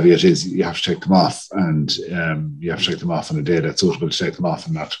caveat is you have to take them off, and you have to take them off on a day that's suitable to take them off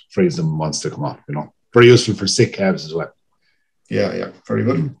and not freeze them once they come off. Very useful for sick calves as well. Yeah, very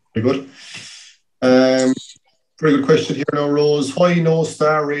good, very good. Very good question here now, Rose. Why no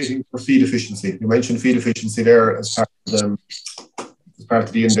star rating for feed efficiency? You mentioned feed efficiency there as part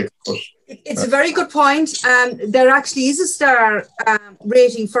of the index. But, it's a very good point. There actually is a star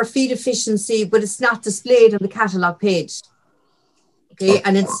rating for feed efficiency, but it's not displayed on the catalogue page. Okay,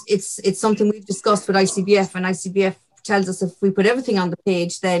 and it's something we've discussed with ICBF, and ICBF tells us if we put everything on the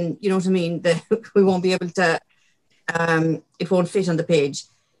page, then you know what I mean, that we won't be able to. It won't fit on the page.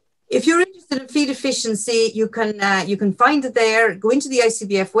 If you're interested in feed efficiency, you can find it there. Go into the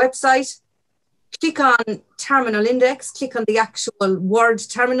ICBF website, click on terminal index, click on the actual word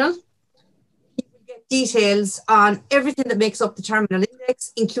terminal. You will get details on everything that makes up the terminal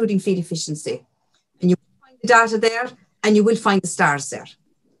index, including feed efficiency. And you will find the data there, and you will find the stars there.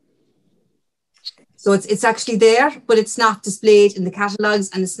 So it's actually there, but it's not displayed in the catalogues,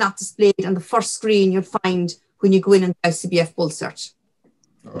 and it's not displayed on the first screen you'll find when you go in the ICBF bull search.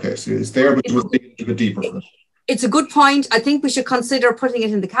 Okay, so it's there, but you must dig a bit deeper for it. It's a good point. I think we should consider putting it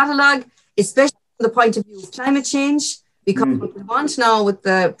in the catalogue, especially from the point of view of climate change, because what we want now with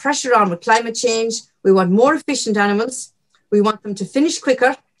the pressure on with climate change, we want more efficient animals, we want them to finish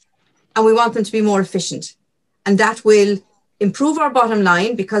quicker, and we want them to be more efficient. And that will improve our bottom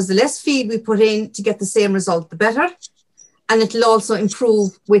line because the less feed we put in to get the same result, the better. And it'll also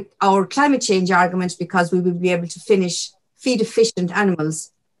improve with our climate change argument because we will be able to finish feed efficient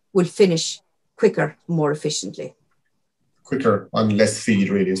animals will finish quicker, more efficiently. Quicker on less feed,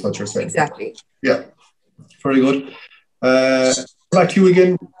 really, is what you're saying. Exactly. Yeah, very good. Back to you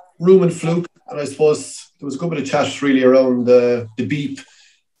again, Room and Fluke. And I suppose was a good bit of chat really around the beep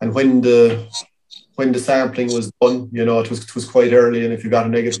and when the sampling was done. You know, it was quite early, and if you got a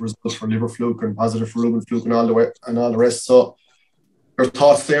negative result for liver fluke and positive for rumen fluke and all the rest. So, your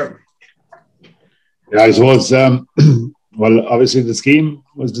thoughts there? Yeah, I suppose. Well, obviously the scheme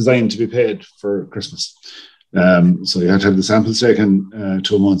was designed to be paid for Christmas. So you had to have the samples taken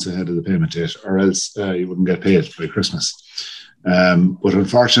 2 months ahead of the payment date, or else you wouldn't get paid by Christmas. But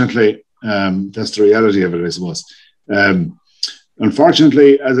unfortunately, that's the reality of it, I suppose.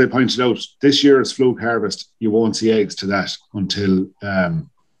 Unfortunately, as I pointed out, this year's fluke harvest, you won't see eggs to that until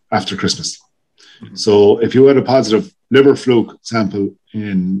after Christmas. So if you had a positive liver fluke sample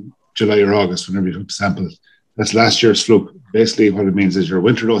in July or August, whenever you took the sample, that's last year's fluke. Basically, what it means is your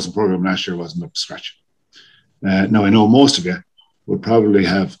winter dosing program last year wasn't up to scratch. Now, I know most of you would probably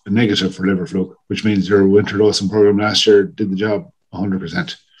have a negative for liver fluke, which means your winter dosing program last year did the job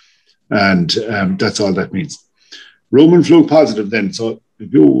 100%. And that's all that means. Rumen fluke positive then. So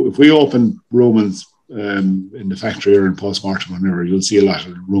if we open rumens in the factory or in post-mortem, whenever, you'll see a lot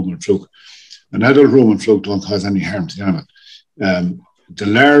of rumen fluke. An adult rumen fluke don't cause any harm to the animal. The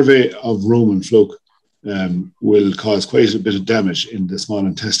larvae of rumen fluke will cause quite a bit of damage in the small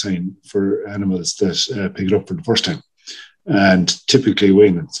intestine for animals that pick it up for the first time, and typically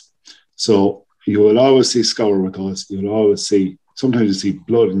weanlings. So you will always see scour with those. You will always see, sometimes you see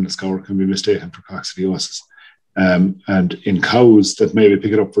blood in the scour can be mistaken for coccidiosis. And in cows that maybe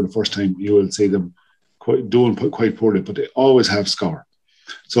pick it up for the first time, you will see them doing quite poorly, but they always have scour.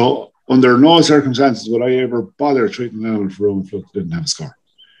 So under no circumstances would I ever bother treating an animal for rumen fluke that didn't have a scour,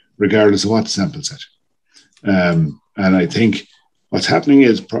 regardless of what the sample said. And I think what's happening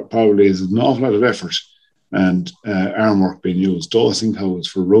is probably is an awful lot of effort and arm work being used, dosing cows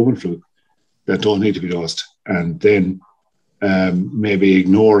for rumen fluke that don't need to be dosed, and then maybe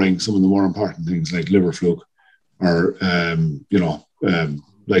ignoring some of the more important things like liver fluke or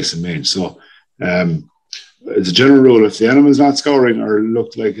lice and mange. So as a general rule, if the animal is not scouring or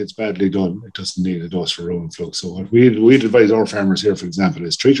looked like it's badly done, it doesn't need a dose for rumen fluke. So what we'd advise our farmers here, for example,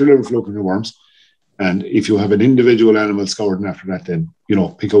 is treat your liver fluke and your worms. And if you have an individual animal scoured, and after that, then,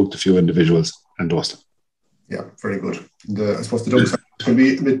 pick out the few individuals and dose them. Yeah, very good. I suppose the dogs can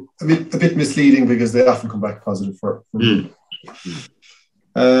be a bit misleading because they often come back positive for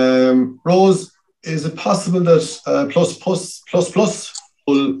Rose, is it possible that plus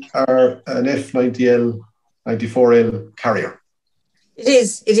are an F90L, 94L carrier? It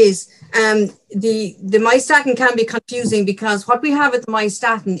is. The myostatin can be confusing because what we have at the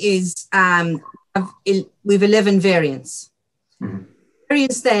myostatin is we have 11 variants. Mm-hmm.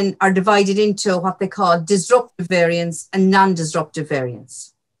 Variants then are divided into what they call disruptive variants and non-disruptive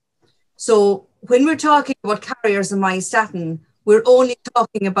variants. So when we're talking about carriers of myostatin, we're only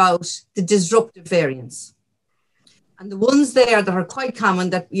talking about the disruptive variants. And the ones there that are quite common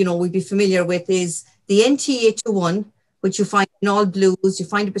that, we'd be familiar with is the NTA21, which you find in all blues, you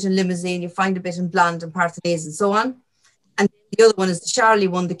find a bit in limousine, you find a bit in blonde and Parthenase and so on. And the other one is the Charlie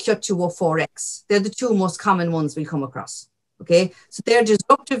one, the Q204X. They're the two most common ones we come across. Okay, so they're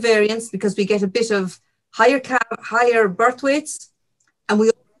disruptive variants because we get a bit of higher birth weights, and we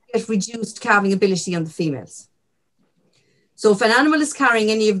get reduced calving ability on the females. So if an animal is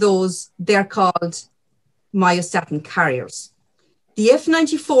carrying any of those, they're called myostatin carriers. The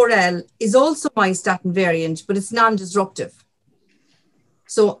F94L is also myostatin variant, but it's non-disruptive.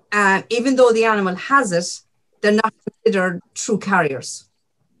 So even though the animal has it, they're not considered true carriers.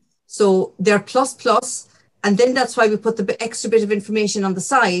 So they're plus, and then that's why we put the extra bit of information on the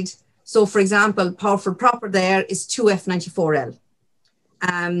side. So for example, powerful proper there is 2 F94L.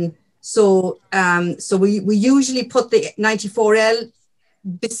 So we usually put the 94L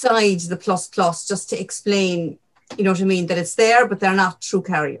besides the plus just to explain, that it's there, but they're not true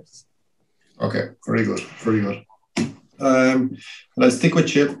carriers. Okay, very good. And I'll stick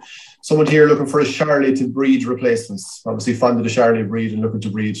with you. Someone here looking for a Charolais to breed replacements. Obviously fond of the Charolais breed and looking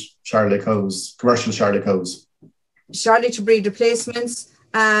to breed Charolais cows, commercial Charolais cows. Charolais to breed replacements.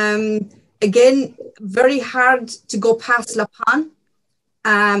 Again, very hard to go past Lapin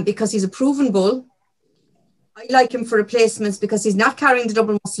because he's a proven bull. I like him for replacements because he's not carrying the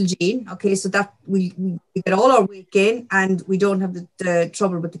double muscle gene. Okay, so that we get all our weight gain and we don't have the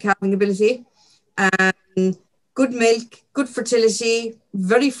trouble with the calving ability. Good milk, good fertility,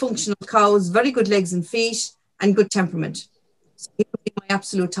 very functional cows, very good legs and feet, and good temperament. So he would be my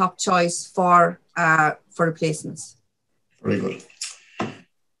absolute top choice for replacements. Very good.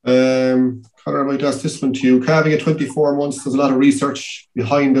 Conor, I might ask this one to you. Calving at 24 months, there's a lot of research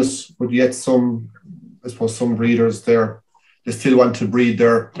behind us, but yet some breeders there, they still want to breed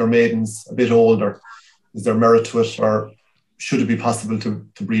their maidens a bit older. is there merit to it, or should it be possible to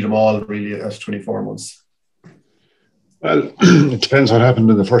breed them all really at 24 months? Well, it depends what happened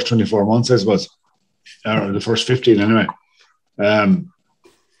in the first 24 months, I suppose, or the first 15 anyway.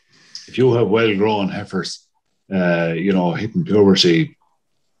 If you have well-grown heifers, hitting puberty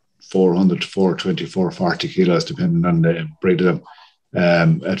 400 to 420, 440 kilos, depending on the breed of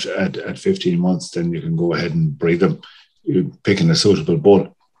them, at 15 months, then you can go ahead and breed them, picking a suitable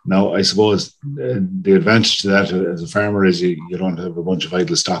bull. Now, I suppose the advantage to that as a farmer is you don't have a bunch of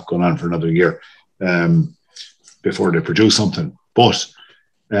idle stock going on for another year before they produce something. But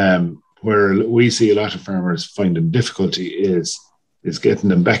where we see a lot of farmers finding difficulty is getting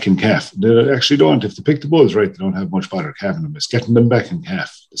them back in calf. They actually don't. If they pick the bulls right, they don't have much bother calving them. It's getting them back in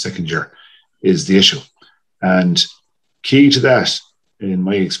calf the second year is the issue. And key to that, in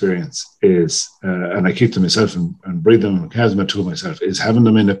my experience, is, and I keep them myself and breed them and calve them to myself, is having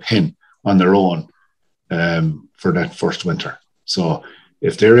them in a pen on their own for that first winter. So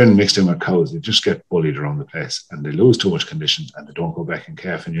if they're in mixed in with cows, they just get bullied around the place and they lose too much condition and they don't go back in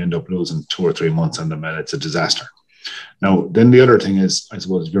calf, and you end up losing 2 or 3 months on them, and it's a disaster. Now, then the other thing is, I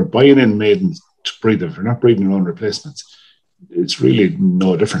suppose, if you're buying in maidens to breed them, if you're not breeding your own replacements, it's really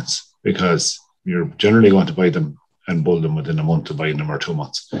no difference, because you're generally going to buy them and bull them within a month of buying them, or 2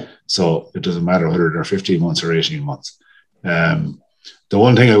 months. So it doesn't matter whether they're 15 months or 18 months. The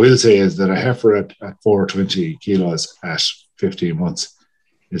one thing I will say is that a heifer at 420 kilos at 15 months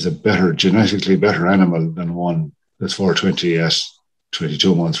is a genetically better animal than one that's 420 at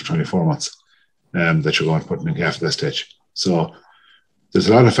 22 months or 24 months. That you're going to put in calf at that stage. So there's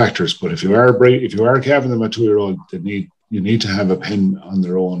a lot of factors, but if you are calving them at 2-year-old, you need to have a pen on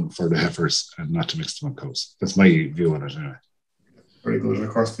their own for the heifers and not to mix them with cows. That's my view on it anyway. Very good. And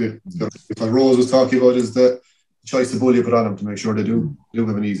of course, what Rose was talking about is the choice of bull you put on them to make sure they do have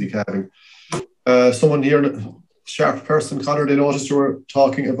an easy calving. Someone here, sharp person, Conor, they noticed you were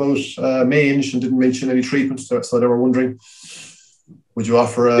talking about mange and didn't mention any treatment, so they were wondering, would you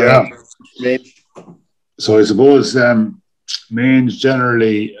offer mange? So I suppose mange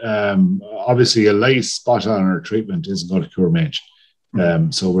generally, obviously a light spot on or treatment isn't going to cure mange.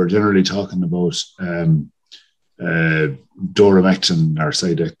 So we're generally talking about doramectin or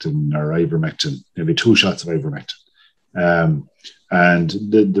cydectin or ivermectin, maybe 2 shots of ivermectin. And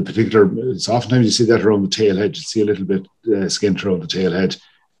the particular, so oftentimes you see that around the tail head, you see a little bit skint around the tail head.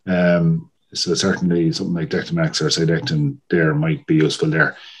 So certainly something like Dectomax or cydectin there might be useful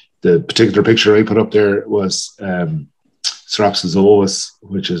there. The particular picture I put up there was Stropsis ovis,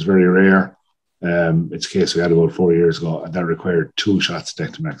 which is very rare. It's a case we had about 4 years ago, and that required 2 shots of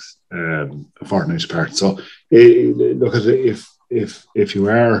Dectomax, a fortnight apart. So look at it, if you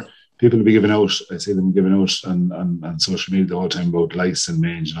are, people will be giving out, I see them giving out on social media the whole time about lice and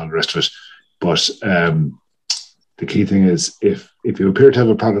mange and all the rest of it. But the key thing is, if you appear to have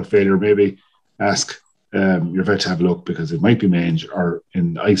a product failure, maybe ask your vet to have a look, because it might be mange, or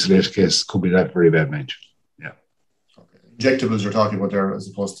in isolated cases could be that very bad mange. Yeah. Okay. Injectables you're talking about there, as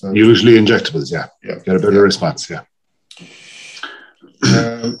opposed to usually injectables. Yeah. Get a better response. Yeah.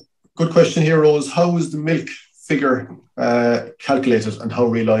 Good question here, Rose. How is the milk figure calculated, and how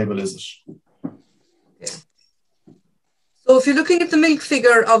reliable is it? Okay. So if you're looking at the milk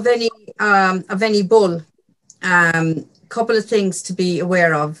figure of any bull, couple of things to be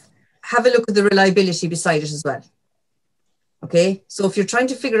aware of. Have a look at the reliability beside it as well. Okay, so if you're trying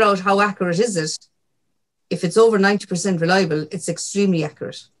to figure out how accurate is it, if it's over 90% reliable, it's extremely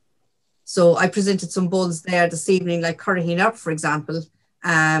accurate. So I presented some bulls there this evening, like Geraghty, for example.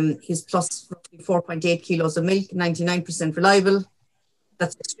 He's plus roughly 4.8 kilos of milk, 99% reliable.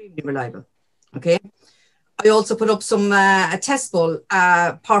 That's extremely reliable. Okay. I also put up some a test bull,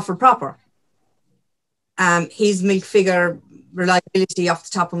 Powerful Proper. His milk figure reliability off the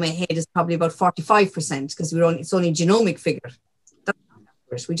top of my head is probably about 45%, because it's only genomic figure. That's not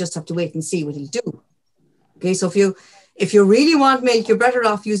accurate. We just have to wait and see what he'll do. Okay, so if you really want milk, you're better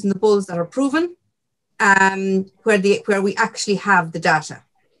off using the bulls that are proven, where we actually have the data.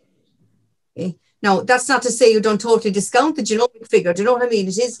 Okay. Now, that's not to say you don't totally discount the genomic figure. Do you know what I mean?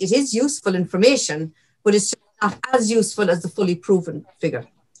 It is useful information, but it's just not as useful as the fully proven figure.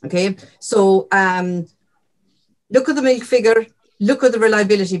 Okay, so look at the milk figure, look at the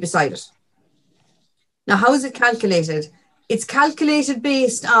reliability beside it. Now, how is it calculated? It's calculated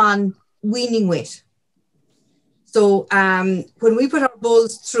based on weaning weight. So when we put our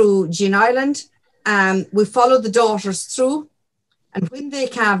bulls through Gene Ireland, we follow the daughters through, and when they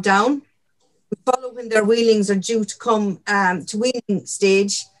calve down, we follow when their weanlings are due to come to weaning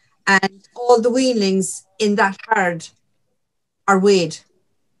stage, and all the weanlings in that herd are weighed.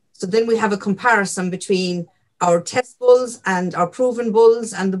 So then we have a comparison between our test bulls and our proven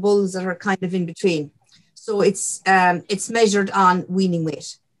bulls and the bulls that are kind of in between. So it's measured on weaning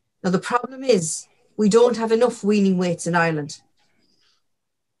weight. Now, the problem is we don't have enough weaning weights in Ireland.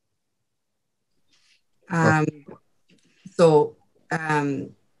 You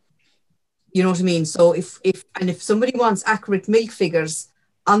know what I mean? So if somebody wants accurate milk figures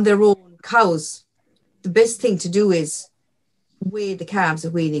on their own cows, the best thing to do is weigh the calves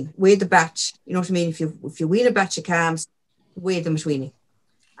at weaning, weigh the batch. You know what I mean? If you wean a batch of calves, weigh them at weaning.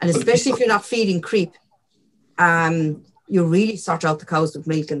 And especially if you're not feeding creep, you really sort out the cows with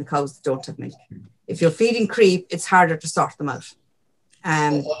milk and the cows that don't have milk. If you're feeding creep, it's harder to sort them out.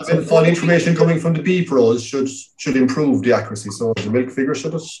 All information coming from the beef rows should improve the accuracy. So the milk figure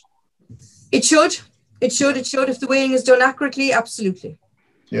should it? It should. If the weighing is done accurately, absolutely.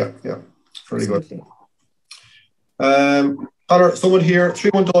 Yeah. Very good. Conor, someone here,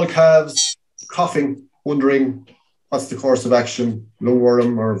 3-month-old calves, coughing, wondering what's the course of action,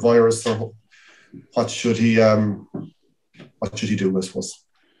 lungworm or virus, or what should he do, I suppose?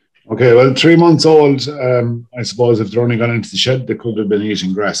 Okay, well, 3 months old, I suppose if they're only gone into the shed, they could have been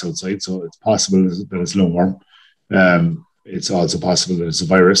eating grass outside, so it's possible that it's lungworm. It's also possible that it's a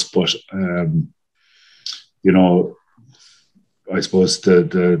virus, but, I suppose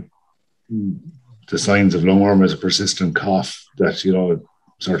the signs of lungworm is a persistent cough that,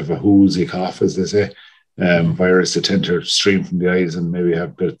 sort of a woozy cough, as they say. Virus, they tend to stream from the eyes and maybe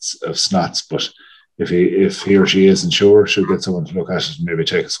have bits of snots, but if he or she isn't sure, should get someone to look at it and maybe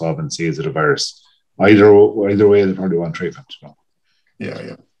take a swab and see is it a virus. Either way, they probably want treatment.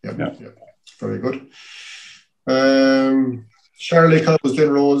 Yeah. Very good. Charolais cows, then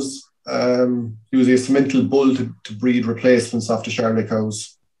Rose, using a cemental bull to breed replacements after Charolais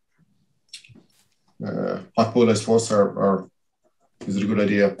cows. Hot bull, I suppose, or is it a good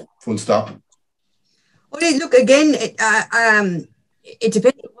idea? Full stop. Okay, look, again, it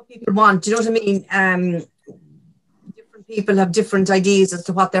depends on what people want. Do you know what I mean? Different people have different ideas as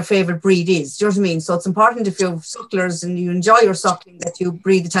to what their favourite breed is. Do you know what I mean? So it's important if you have sucklers and you enjoy your suckling that you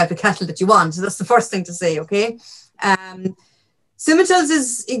breed the type of cattle that you want. So that's the first thing to say, okay? Simmentals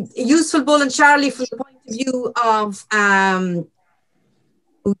is a useful bull and Charolais from the point of view of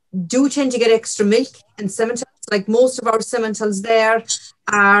do tend to get extra milk, and Simmentals, like most of our Simmentals there,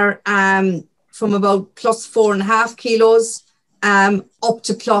 are from about plus 4.5 kilos up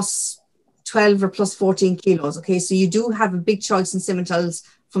to plus 12 or plus 14 kilos. Okay, so you do have a big choice in Simmentals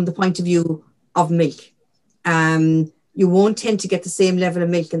from the point of view of milk. You won't tend to get the same level of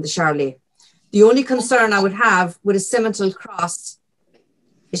milk in the Charolais. The only concern I would have with a Simmental cross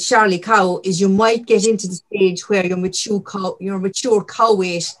a Charolais cow is you might get into the stage where your mature cow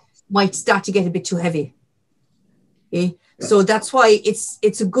weight might start to get a bit too heavy. Okay? So that's why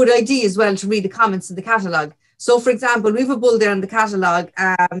it's a good idea as well to read the comments in the catalogue. So, for example, we have a bull there in the catalogue,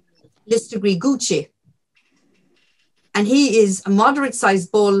 Pedigree Gucci. And he is a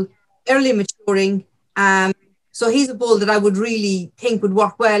moderate-sized bull, early maturing. So he's a bull that I would really think would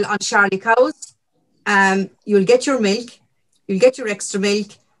work well on Charolais cows. You'll get your milk, you'll get your extra milk,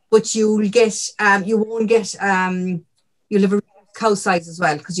 but you'll have a cow size as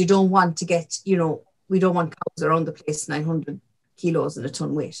well, because you don't want to get, we don't want cows around the place 900 kilos and a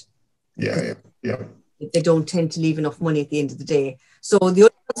ton weight. Yeah. They don't tend to leave enough money at the end of the day. So the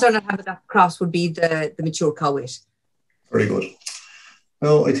only concern I have with that cross would be the mature cow weight. Very good.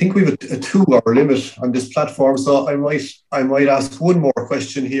 Well, I think we have a 2-hour limit on this platform, so I might ask one more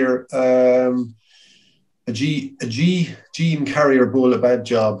question here. A gene carrier bull, a bad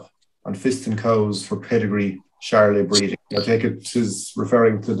job on Fiston cows for pedigree Charolais breeding. I take it is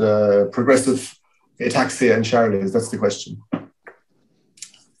referring to the progressive ataxia in Charolais. That's the question.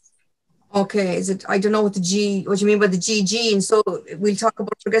 Okay, is it? I don't know what you mean by the G gene. So we'll talk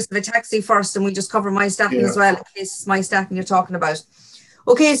about progressive ataxia first, and we'll just cover mystatin as well, in case it's mystatin you're talking about.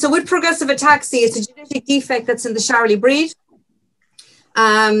 Okay, so with progressive ataxia, it's a genetic defect that's in the Charolais breed.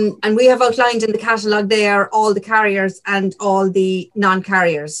 And we have outlined in the catalogue there all the carriers and all the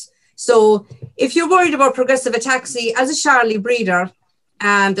non-carriers. So if you're worried about progressive ataxia as a Charolais breeder,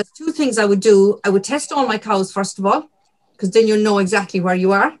 there's 2 things I would do. I would test all my cows first of all, because then you'll know exactly where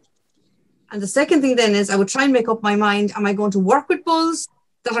you are. And the second thing then is I would try and make up my mind, am I going to work with bulls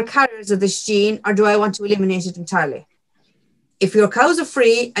that are carriers of this gene, or do I want to eliminate it entirely? If your cows are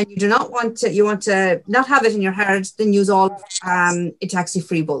free and you want to not have it in your herd, then use all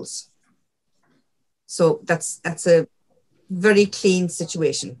ataxia-free bulls. So that's a very clean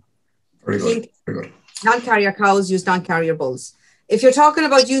situation. Very good. Non-carrier cows use non-carrier bulls. If you're talking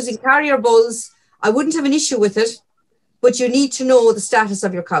about using carrier bulls, I wouldn't have an issue with it. but you need to know the status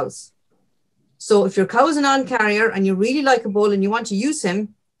of your cows. So if your cow is a non-carrier and you really like a bull and you want to use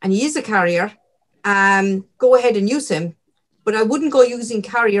him and he is a carrier, go ahead and use him. But I wouldn't go using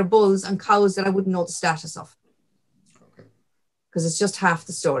carrier bulls on cows that I wouldn't know the status of, because it's just half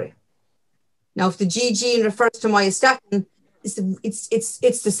the story. Now, if the G gene refers to myostatin,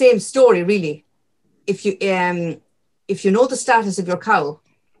 it's the same story, really. If you know the status of your cow,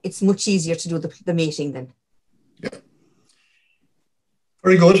 it's much easier to do the mating then. Yeah.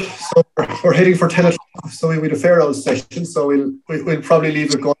 Very good. So we're heading for 10 o'clock. So we had a fair old session. So we'll probably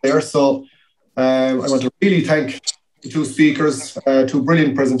leave it go there. So I want to really thank the two speakers, two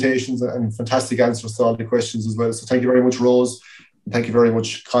brilliant presentations and fantastic answers to all the questions as well. So thank you very much, Rose. And thank you very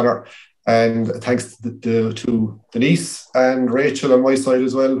much, Conor. And thanks to Denise and Rachel on my side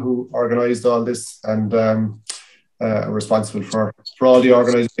as well, who organised all this and are responsible for all the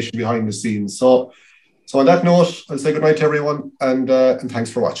organisation behind the scenes. So on that note, I'll say good night to everyone and thanks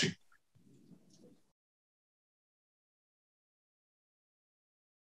for watching.